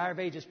you. Desire of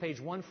Ages, page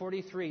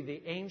 143.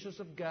 The angels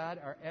of God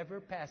are ever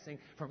passing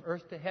from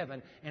earth to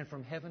heaven and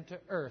from heaven to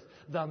earth.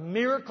 The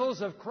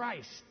miracles of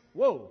Christ.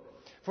 Whoa.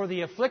 For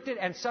the afflicted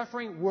and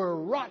suffering were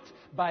wrought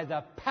by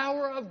the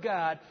power of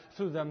God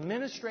through the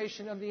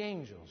ministration of the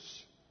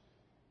angels.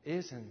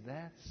 Isn't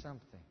that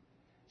something?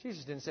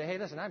 Jesus didn't say, hey,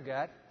 listen, I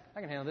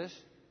can handle this.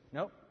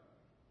 Nope.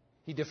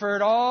 He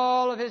deferred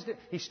all of his...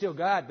 He's still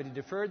God, but he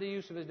deferred the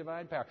use of his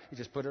divine power. He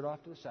just put it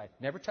off to the side.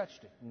 Never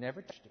touched it.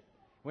 Never touched it.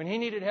 When he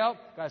needed help,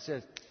 God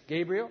says,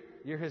 Gabriel,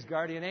 you're his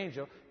guardian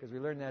angel, because we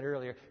learned that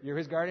earlier. You're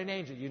his guardian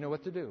angel. You know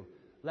what to do.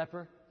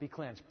 Leper, be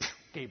cleansed.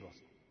 Gabriel.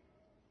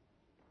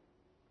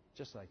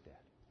 Just like that.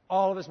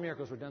 All of his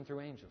miracles were done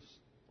through angels.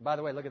 By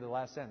the way, look at the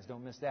last sentence.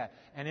 Don't miss that.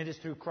 And it is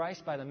through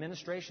Christ, by the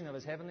ministration of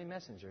his heavenly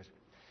messengers,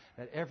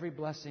 that every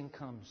blessing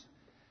comes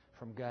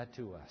from God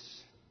to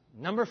us.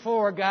 Number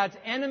 4, God's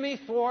enemy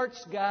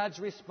thwarts God's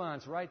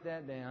response. Write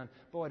that down.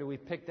 Boy, do we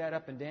pick that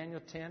up in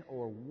Daniel 10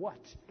 or what?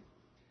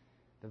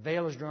 The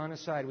veil is drawn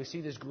aside. We see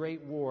this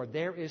great war.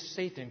 There is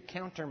Satan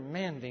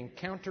countermanding,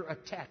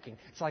 counterattacking.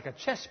 It's like a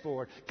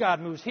chessboard. God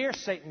moves here,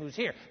 Satan moves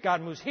here.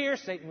 God moves here,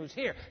 Satan moves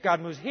here. God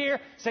moves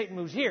here, Satan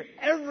moves here.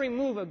 Every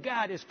move of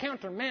God is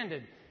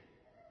countermanded,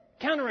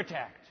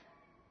 counterattacked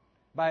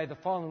by the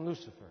fallen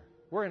Lucifer.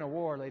 We're in a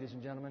war, ladies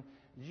and gentlemen.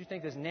 Did you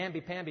think this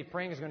namby-pamby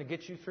praying is going to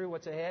get you through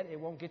what's ahead? It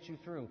won't get you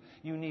through.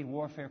 You need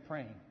warfare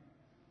praying.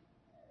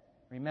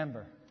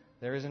 Remember,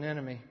 there is an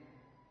enemy.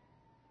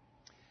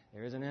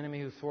 There is an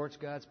enemy who thwarts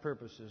God's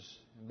purposes.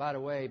 And by the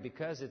way,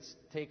 because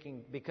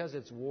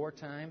it's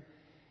wartime,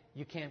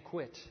 you can't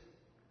quit.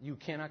 You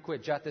cannot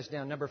quit. Jot this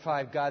down. Number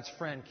 5, God's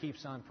friend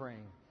keeps on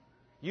praying.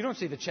 You don't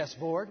see the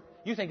chessboard.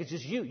 You think it's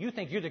just you. You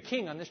think you're the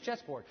king on this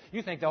chessboard.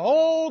 You think the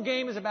whole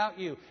game is about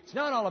you. It's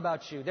not all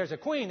about you. There's a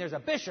queen, there's a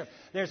bishop,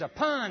 there's a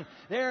pawn.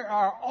 There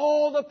are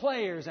all the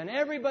players, and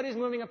everybody's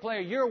moving a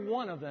player. You're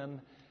one of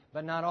them,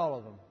 but not all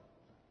of them.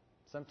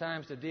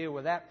 Sometimes to deal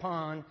with that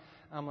pawn,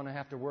 I'm going to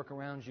have to work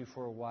around you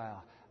for a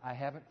while. I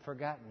haven't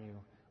forgotten you.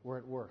 We're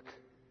at work.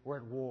 We're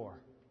at war.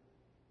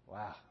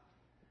 Wow.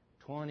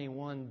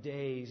 21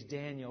 days,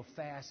 Daniel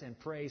fasts and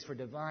prays for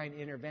divine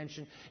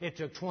intervention. It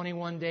took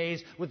 21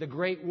 days with the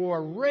great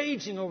war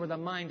raging over the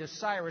mind of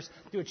Cyrus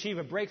to achieve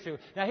a breakthrough.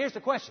 Now, here's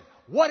the question.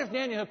 What if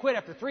Daniel had quit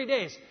after 3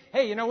 days?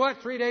 Hey, you know what?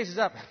 3 days is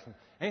up.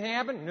 Anything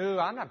happen? No,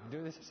 I'm not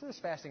doing this. This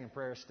fasting and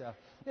prayer stuff.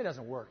 It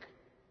doesn't work.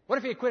 What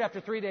if he had quit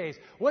after 3 days?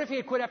 What if he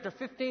had quit after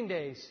 15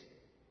 days?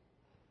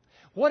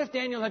 What if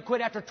Daniel had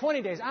quit after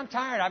 20 days? I'm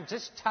tired. I'm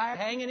just tired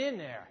hanging in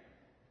there.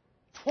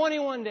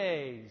 21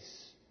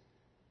 days.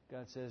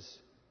 God says,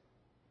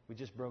 we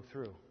just broke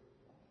through.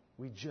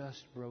 We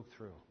just broke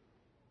through.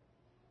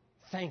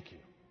 Thank you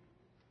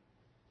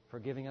for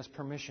giving us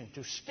permission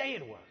to stay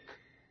at work.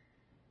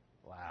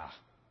 Wow.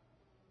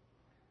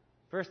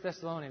 1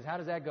 Thessalonians, how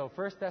does that go?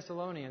 1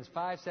 Thessalonians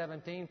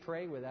 5:17,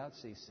 pray without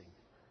ceasing.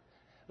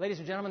 Ladies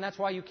and gentlemen, that's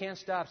why you can't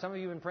stop. Some of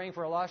you have been praying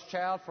for a lost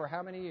child for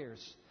how many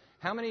years?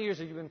 How many years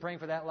have you been praying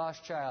for that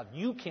lost child?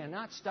 You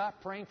cannot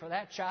stop praying for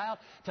that child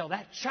till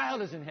that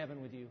child is in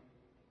heaven with you.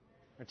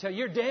 Until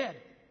you're dead.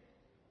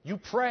 You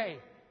pray,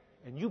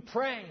 and you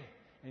pray,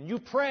 and you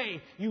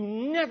pray. You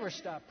never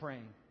stop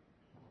praying.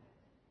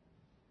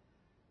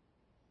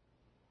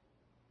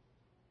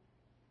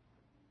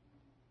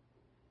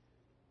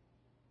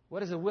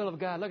 What is the will of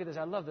God? Look at this.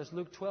 I love this.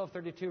 Luke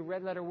 12:32,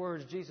 red letter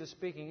words, Jesus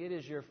speaking. It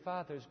is your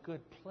Father's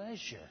good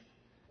pleasure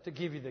to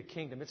give you the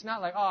kingdom. It's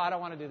not like, oh, I don't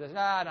want to do this.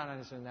 No, I don't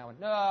understand that one.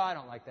 No, I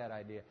don't like that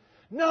idea.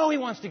 No, He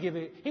wants to give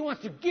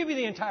you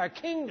the entire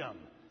kingdom.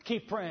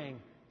 Keep praying.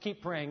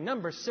 Keep praying.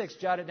 Number 6,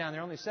 jot it down. There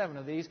are only 7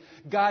 of these.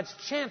 God's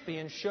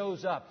champion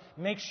shows up.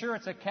 Make sure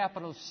it's a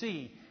capital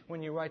C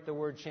when you write the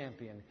word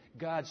champion.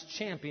 God's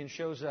champion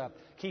shows up.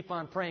 Keep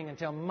on praying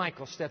until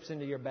Michael steps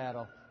into your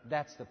battle.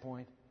 That's the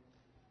point.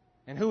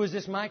 And who is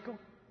this Michael?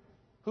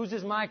 Who's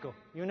this Michael?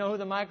 You know who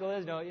the Michael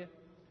is, don't you?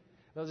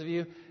 Those of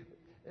you,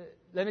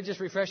 let me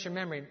just refresh your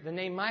memory. The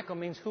name Michael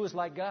means who is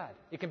like God.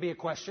 It can be a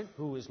question,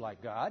 who is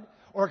like God?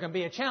 Or it can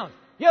be a challenge.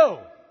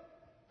 Yo,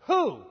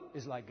 who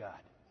is like God?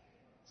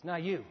 It's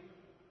not you.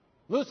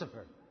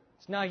 Lucifer,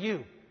 it's not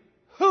you.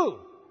 Who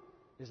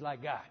is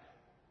like God?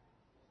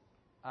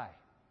 I,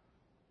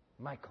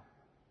 Michael.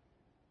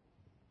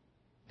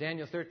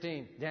 Daniel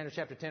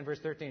chapter 10, verse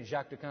 13,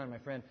 Jacques Ducan, my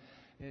friend,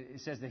 it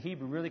says the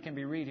Hebrew really can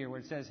be read here where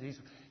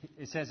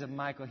it says of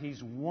Michael,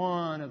 he's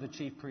one of the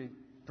chief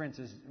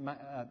princes.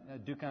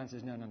 Ducan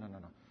says, no.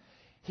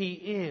 He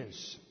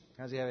is,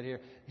 how does he have it here?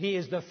 He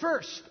is the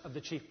first of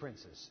the chief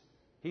princes.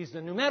 He's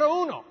the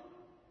numero uno,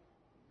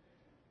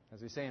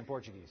 as we say in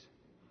Portuguese.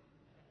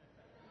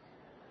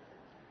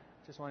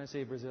 Just want to see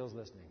if Brazil's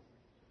listening.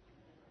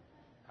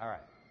 All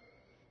right.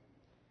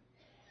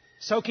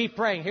 So keep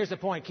praying. Here's the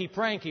point. Keep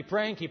praying, keep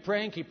praying, keep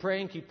praying, keep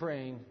praying, keep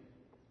praying.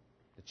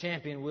 The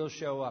champion will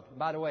show up.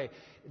 By the way,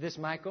 this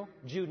Michael,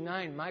 Jude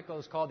 9, Michael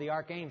is called the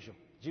archangel.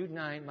 Jude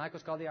 9,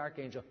 Michael's called the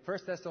archangel. 1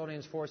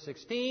 Thessalonians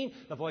 4:16,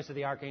 the voice of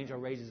the archangel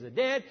raises the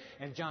dead.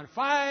 And John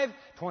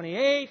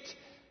 5:28,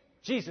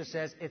 Jesus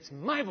says, it's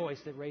my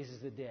voice that raises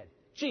the dead.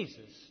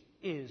 Jesus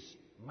is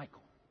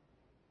Michael.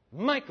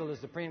 Michael is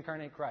the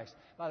pre-incarnate Christ.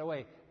 By the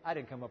way, I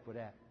didn't come up with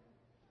that.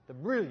 The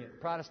brilliant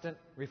Protestant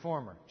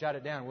reformer. Jot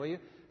it down, will you?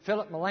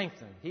 Philip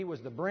Melanchthon. He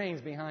was the brains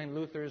behind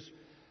Luther's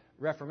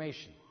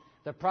Reformation.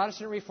 The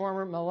Protestant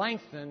reformer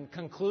Melanchthon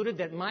concluded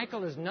that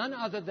Michael is none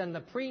other than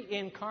the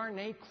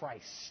pre-incarnate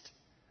Christ.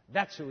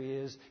 That's who he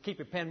is. Keep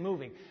your pen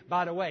moving.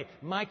 By the way,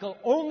 Michael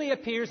only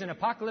appears in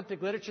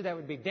apocalyptic literature. That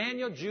would be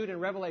Daniel, Jude, and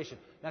Revelation.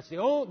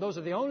 Those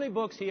are the only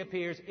books he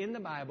appears in the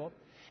Bible.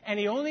 And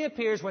he only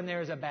appears when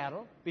there is a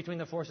battle between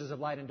the forces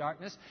of light and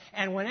darkness.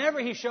 And whenever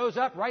he shows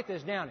up, write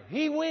this down,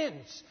 he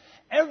wins.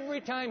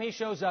 Every time he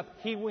shows up,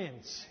 he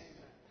wins.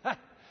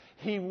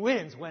 He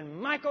wins.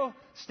 When Michael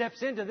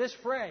steps into this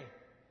fray,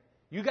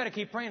 you've got to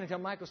keep praying until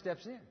Michael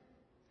steps in.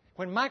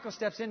 When Michael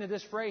steps into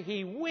this fray,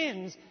 he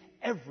wins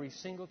every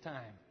single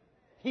time.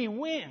 He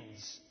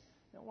wins.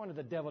 No wonder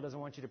the devil doesn't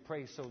want you to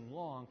pray so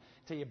long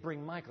until you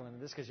bring Michael into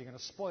this, because you're going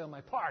to spoil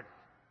my party.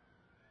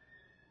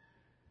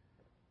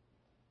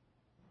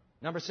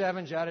 Number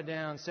 7, jot it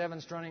down.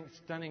 7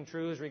 stunning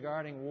truths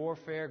regarding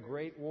warfare,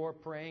 great war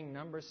praying.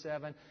 Number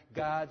 7,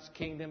 God's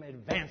kingdom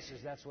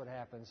advances. That's what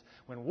happens.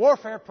 When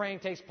warfare praying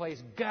takes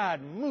place,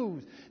 God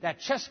moves.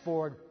 That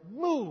chessboard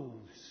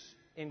moves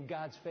in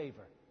God's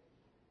favor.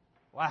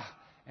 Wow.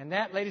 And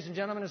that, ladies and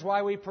gentlemen, is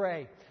why we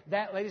pray.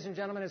 That, ladies and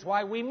gentlemen, is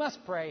why we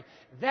must pray.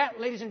 That,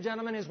 ladies and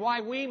gentlemen, is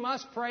why we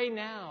must pray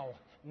now.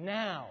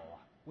 Now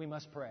we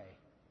must pray.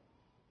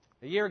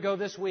 A year ago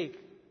this week,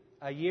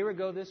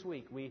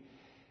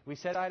 we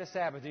set aside a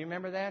Sabbath. Do you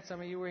remember that?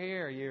 Some of you were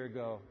here a year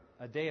ago.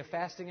 A day of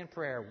fasting and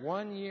prayer.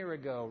 1 year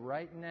ago,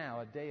 right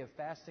now, a day of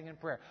fasting and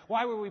prayer.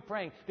 Why were we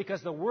praying?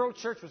 Because the World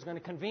Church was going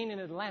to convene in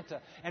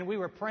Atlanta, and we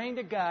were praying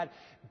to God,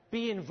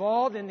 be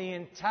involved in the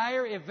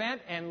entire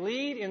event and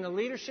lead in the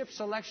leadership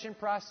selection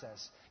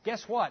process.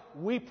 Guess what?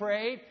 We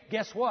prayed.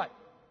 Guess what?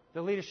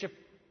 The leadership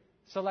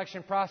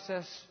selection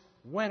process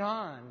went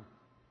on,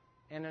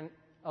 and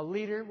a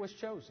leader was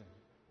chosen.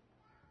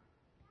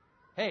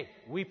 Hey,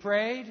 we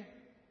prayed.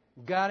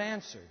 God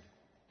answered.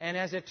 And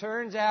as it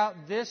turns out,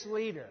 this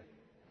leader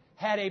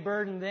had a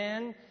burden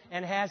then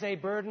and has a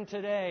burden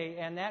today.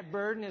 And that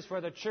burden is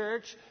for the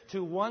church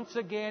to once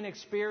again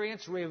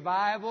experience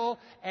revival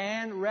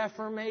and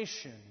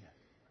reformation.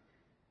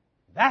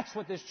 That's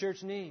what this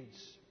church needs.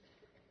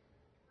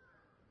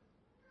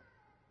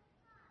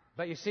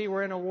 But you see,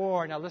 we're in a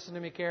war. Now listen to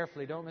me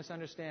carefully. Don't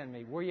misunderstand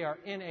me. We are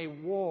in a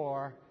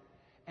war,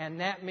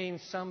 and that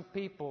means some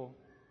people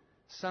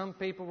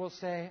will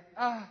say,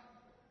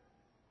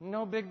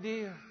 no big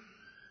deal.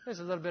 There's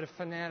a little bit of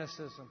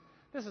fanaticism.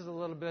 This is a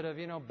little bit of,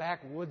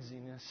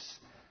 backwoodsiness.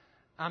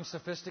 I'm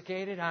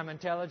sophisticated. I'm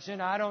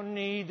intelligent. I don't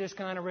need this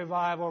kind of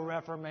revival,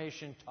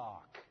 reformation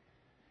talk.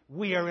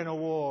 We are in a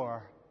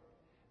war.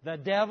 The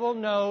devil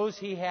knows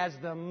he has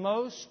the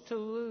most to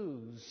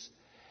lose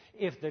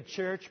if the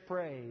church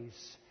prays.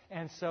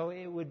 And so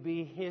it would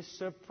be his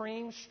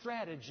supreme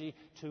strategy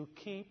to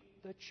keep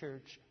the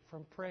church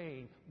from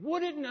praying.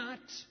 Would it not?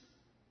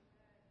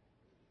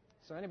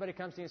 So anybody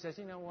comes to you and says,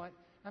 you know what?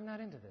 I'm not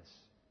into this.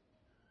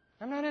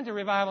 I'm not into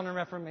revival and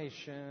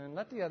reformation.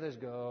 Let the others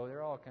go.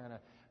 They're all kind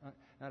of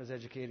not as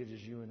educated as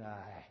you and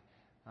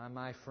I.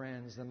 My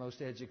friends, the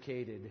most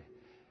educated,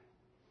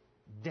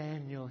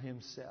 Daniel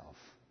himself,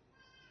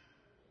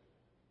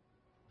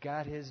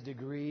 got his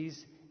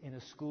degrees in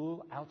a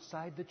school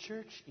outside the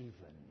church even.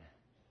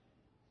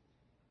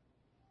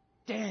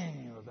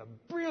 Daniel, the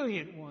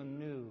brilliant one,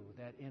 knew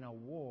that in a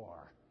war,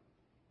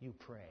 you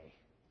pray.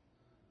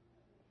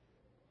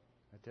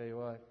 I tell you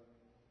what,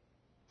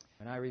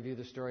 when I review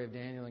the story of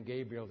Daniel and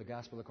Gabriel, the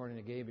Gospel according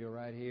to Gabriel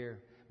right here,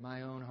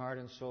 my own heart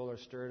and soul are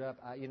stirred up.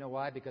 You know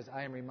why? Because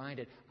I am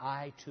reminded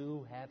I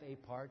too have a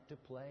part to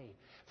play.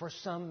 For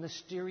some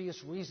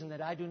mysterious reason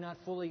that I do not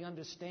fully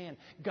understand,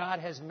 God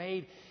has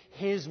made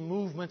His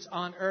movements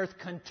on earth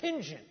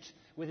contingent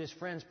with His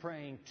friends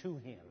praying to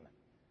Him.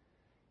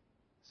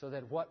 So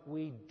that what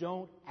we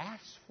don't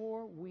ask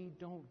for, we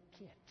don't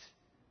get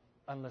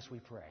unless we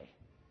pray.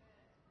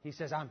 He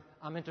says,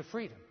 I'm into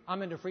freedom.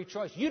 I'm into free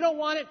choice. You don't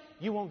want it,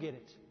 you won't get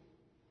it.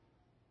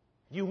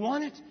 You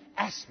want it?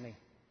 Ask me.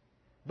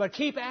 But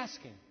keep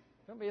asking.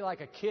 Don't be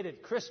like a kid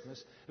at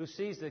Christmas who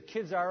sees the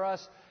Kids R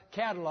Us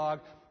catalog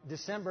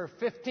December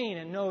 15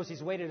 and knows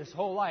he's waited his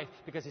whole life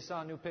because he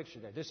saw a new picture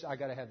there. I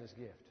got to have this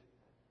gift.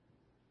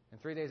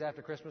 And 3 days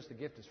after Christmas, the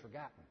gift is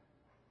forgotten.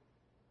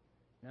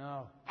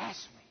 No,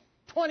 ask me.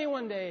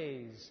 21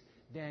 days,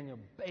 Daniel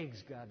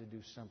begs God to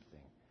do something.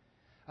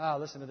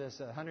 Listen to this.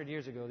 100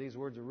 years ago, these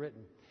words are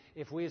written.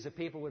 If we as a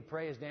people would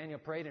pray as Daniel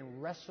prayed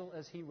and wrestle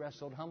as he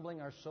wrestled,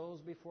 humbling our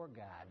souls before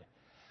God,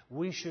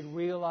 we should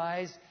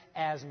realize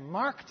as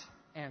marked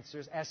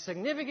answers, as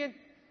significant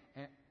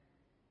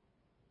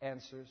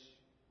answers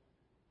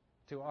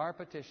to our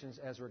petitions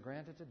as were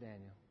granted to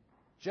Daniel,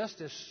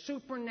 just as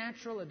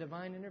supernatural a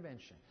divine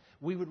intervention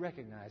we would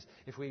recognize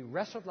if we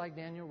wrestled like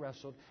Daniel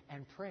wrestled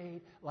and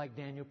prayed like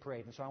Daniel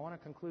prayed. And so I want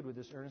to conclude with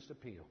this earnest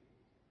appeal.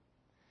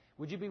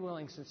 Would you be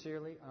willing,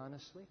 sincerely,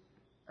 honestly,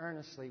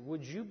 earnestly,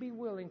 would you be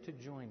willing to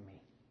join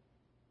me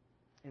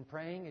in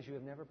praying as you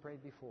have never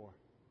prayed before?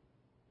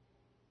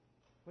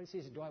 What do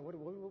you say? What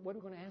are we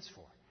going to ask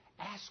for?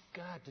 Ask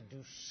God to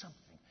do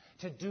something,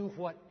 to do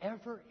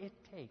whatever it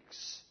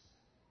takes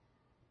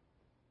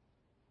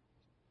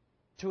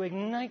to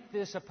ignite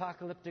this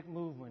apocalyptic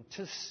movement,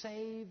 to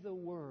save the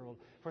world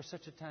for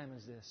such a time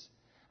as this.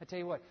 I tell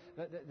you what,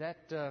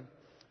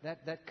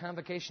 that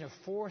convocation of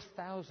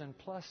 4,000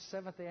 plus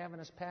Seventh-day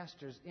Adventist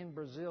pastors in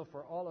Brazil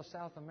for all of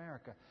South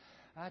America.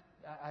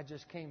 I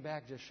just came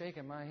back just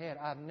shaking my head.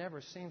 I've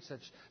never seen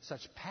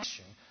such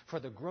passion for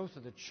the growth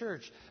of the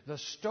church. The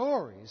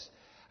stories,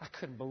 I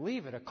couldn't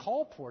believe it. A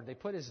colporteur, they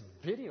put his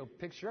video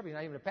picture up. He's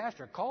not even a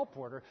pastor, a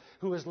colporteur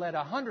who has led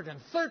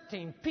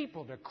 113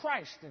 people to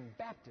Christ in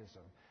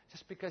baptism.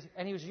 Just because,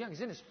 and he was young,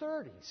 he's in his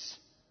 30s.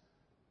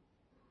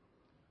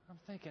 I'm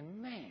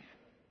thinking, man,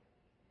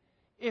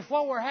 if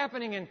what were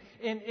happening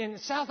in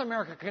South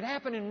America could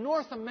happen in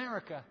North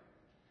America,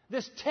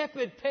 this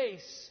tepid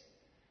pace,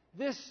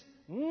 this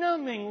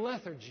numbing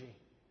lethargy,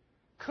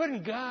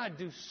 couldn't God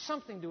do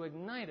something to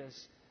ignite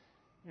us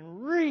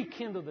and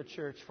rekindle the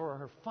church for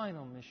her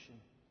final mission?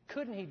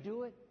 Couldn't He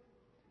do it?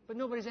 But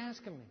nobody's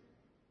asking me.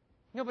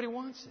 Nobody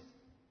wants it.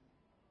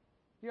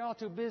 You're all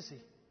too busy.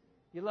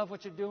 You love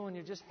what you're doing.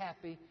 You're just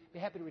happy. Be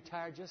happy to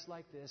retire just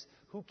like this.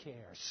 Who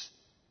cares?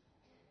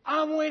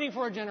 I'm waiting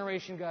for a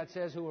generation, God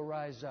says, who will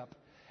rise up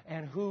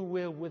and who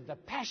will, with the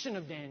passion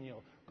of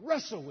Daniel,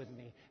 wrestle with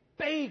me,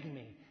 beg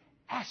me,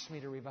 ask me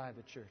to revive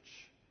the church.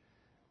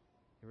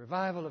 The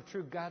revival of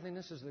true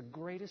godliness is the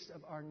greatest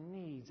of our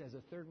needs as a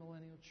third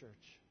millennial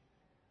church.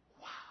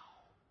 Wow.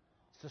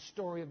 It's the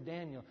story of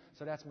Daniel.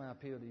 So that's my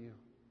appeal to you.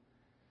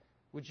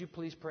 Would you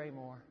please pray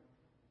more?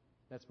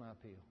 That's my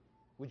appeal.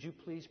 Would you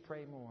please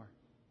pray more?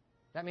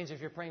 That means if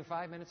you're praying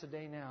 5 minutes a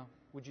day now,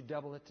 would you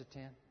double it to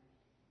 10?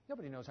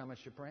 Nobody knows how much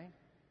you're praying.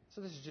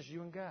 So this is just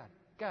you and God.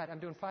 God, I'm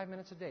doing 5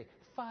 minutes a day.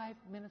 5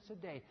 minutes a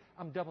day.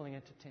 I'm doubling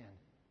it to 10.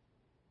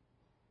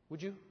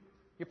 Would you?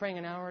 You're praying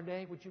an hour a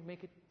day. Would you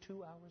make it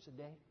 2 hours a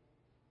day?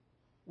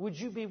 Would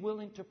you be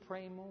willing to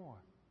pray more?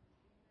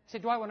 Say,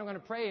 Dwight, what am I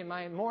going to pray in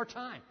my more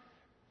time?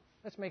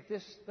 Let's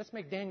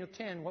make Daniel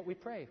 10 what we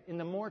pray in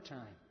the more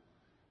time.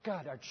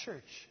 God, our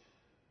church,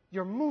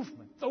 your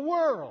movement, the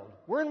world,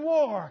 we're in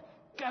war.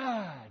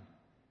 God,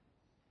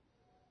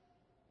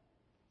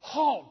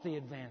 halt the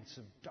advance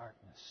of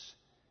darkness.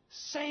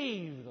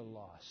 Save the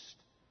lost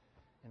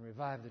and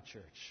revive the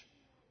church.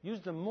 Use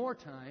the more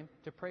time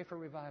to pray for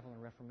revival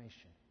and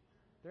reformation.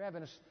 There are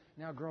Adventists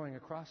now growing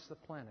across the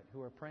planet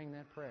who are praying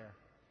that prayer.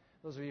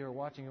 Those of you who are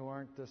watching who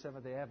aren't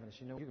Seventh-day Adventists,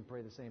 you know you can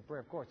pray the same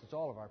prayer. Of course, it's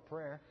all of our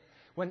prayer.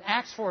 When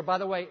Acts 4, by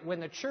the way, when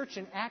the church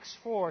in Acts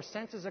 4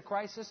 senses a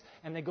crisis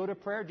and they go to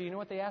prayer, do you know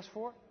what they ask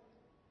for?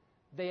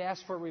 They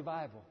ask for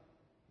revival.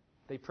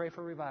 They pray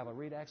for revival.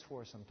 Read Acts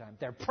 4 sometime.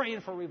 They're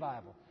praying for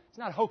revival. It's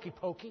not hokey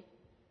pokey.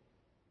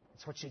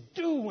 It's what you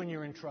do when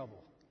you're in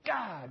trouble.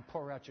 God,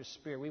 pour out your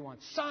Spirit. We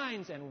want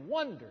signs and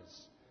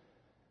wonders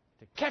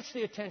to catch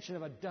the attention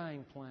of a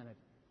dying planet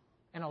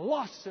and a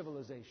lost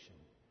civilization.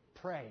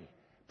 Pray,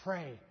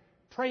 pray,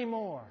 pray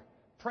more,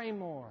 pray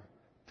more,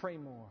 pray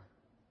more.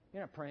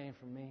 You're not praying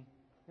for me.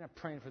 You're not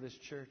praying for this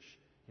church.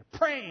 You're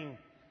praying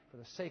for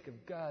the sake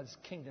of God's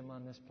kingdom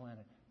on this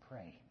planet.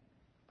 Pray.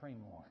 Pray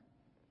more.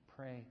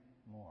 Pray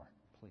more,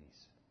 please.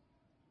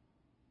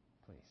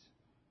 Please.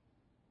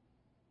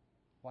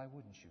 Why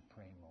wouldn't you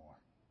pray more?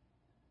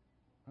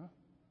 Huh?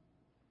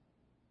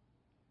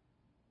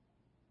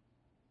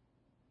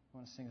 I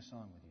want to sing a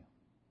song with you.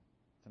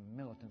 It's a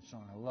militant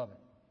song. I love it.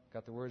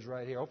 Got the words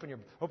right here. Open your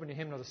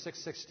hymnal to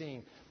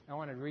 616. I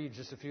want to read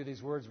just a few of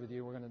these words with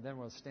you. Then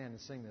we'll stand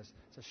and sing this.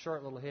 It's a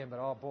short little hymn, but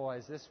oh boy,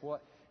 is this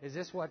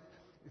what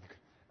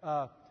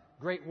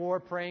great war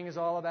praying is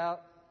all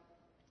about?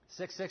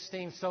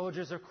 616,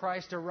 soldiers of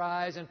Christ,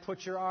 arise and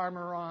put your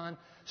armor on,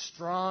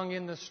 strong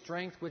in the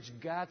strength which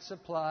God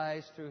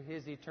supplies through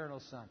His eternal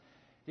Son.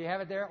 Do you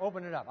have it there?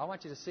 Open it up. I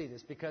want you to see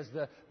this because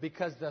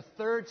the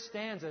third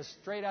stanza is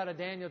straight out of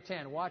Daniel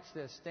 10. Watch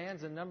this.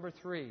 Stanza number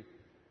 3.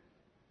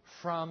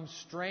 From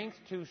strength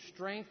to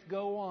strength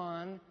go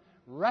on,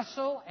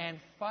 wrestle and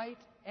fight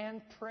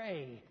and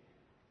pray.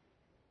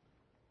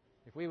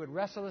 If we would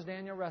wrestle as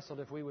Daniel wrestled,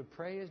 if we would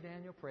pray as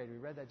Daniel prayed, we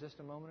read that just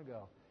a moment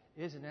ago.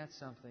 Isn't that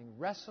something?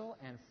 Wrestle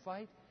and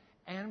fight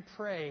and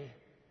pray.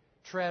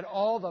 Tread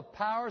all the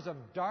powers of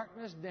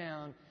darkness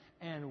down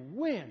and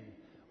win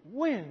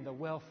the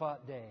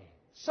well-fought day.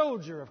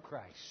 Soldier of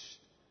Christ,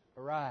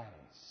 arise.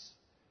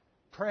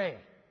 Pray.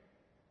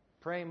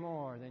 Pray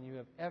more than you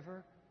have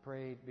ever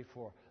prayed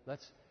before.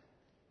 Let's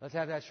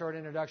have that short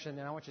introduction,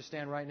 then I want you to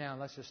stand right now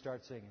and let's just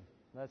start singing.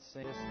 Let's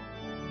sing this.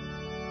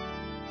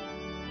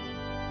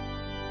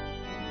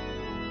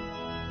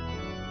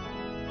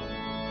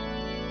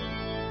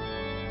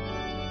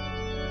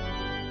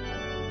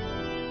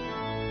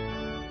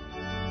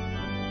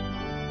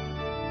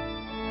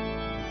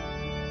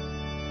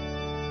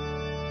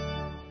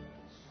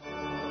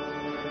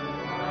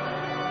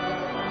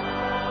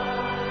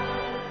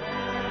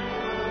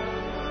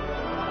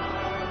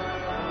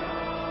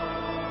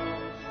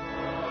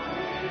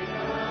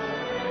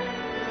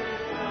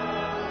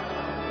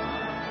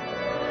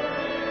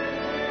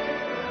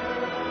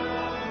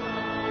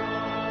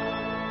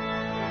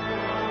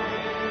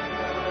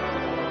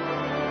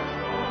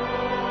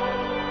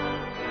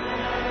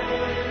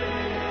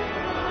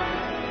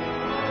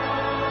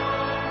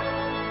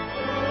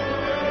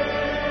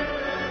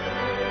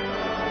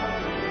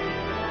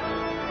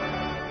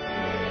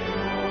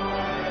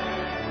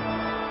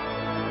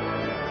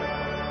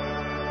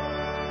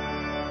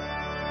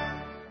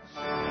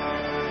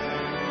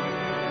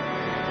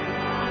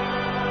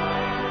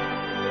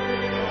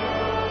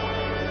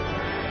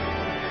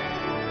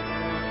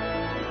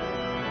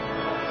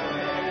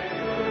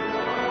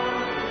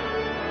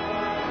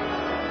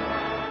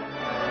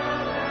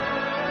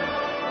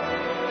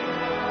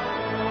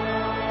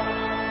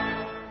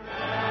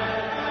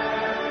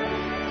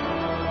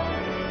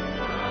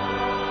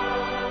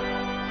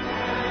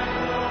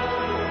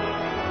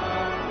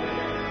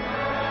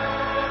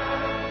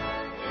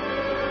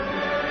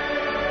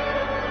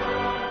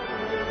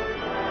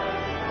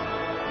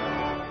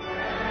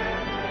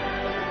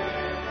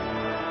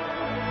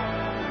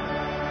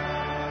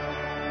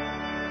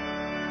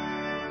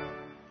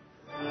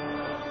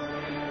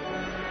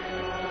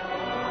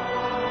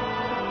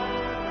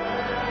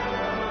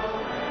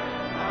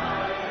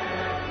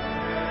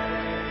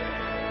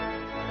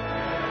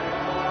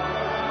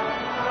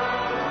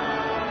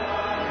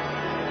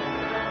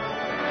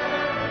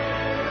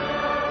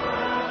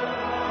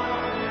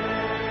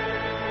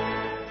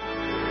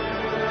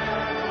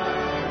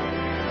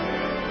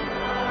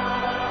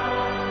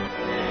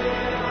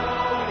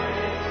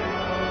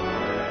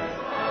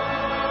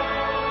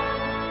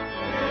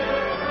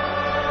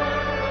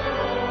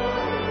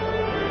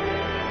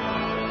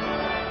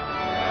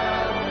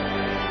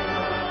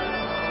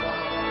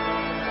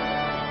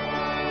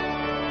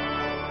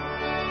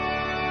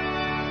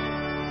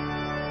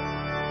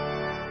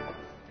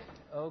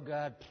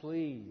 God,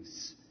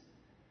 please,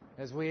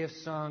 as we have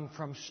sung,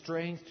 from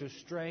strength to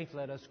strength,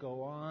 let us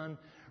go on,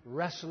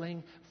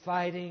 wrestling,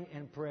 fighting,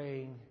 and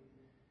praying,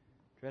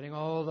 treading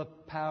all the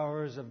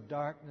powers of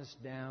darkness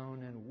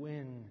down and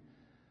win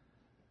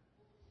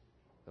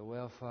the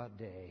well-fought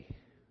day.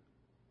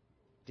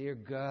 Dear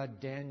God,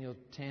 Daniel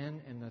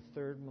 10 and the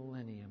third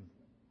millennium,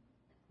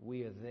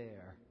 we are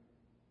there.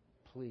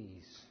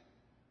 Please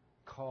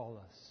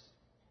call us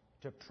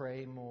to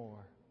pray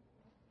more.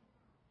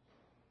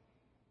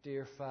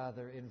 Dear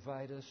Father,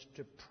 invite us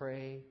to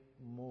pray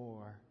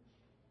more.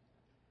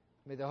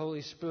 May the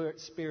Holy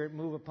Spirit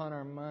move upon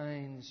our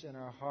minds and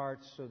our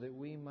hearts so that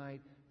we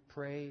might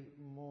pray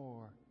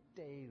more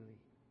daily.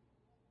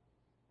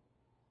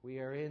 We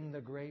are in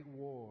the great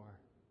war.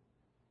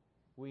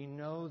 We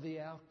know the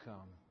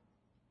outcome.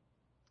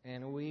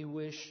 And we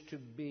wish to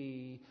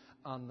be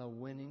on the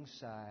winning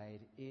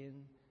side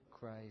in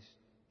Christ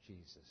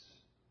Jesus.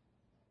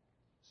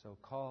 So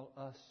call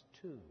us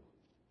too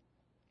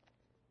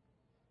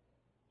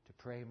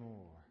to pray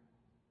more.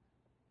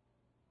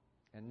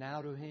 And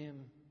now to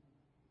Him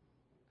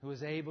who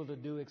is able to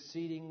do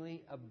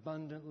exceedingly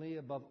abundantly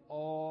above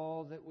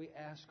all that we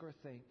ask or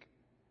think,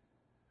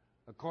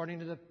 according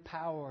to the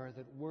power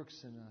that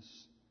works in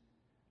us.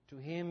 To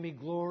Him be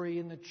glory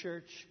in the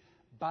church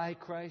by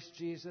Christ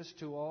Jesus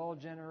to all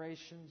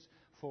generations,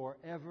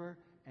 forever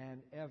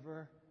and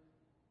ever.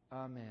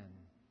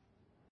 Amen.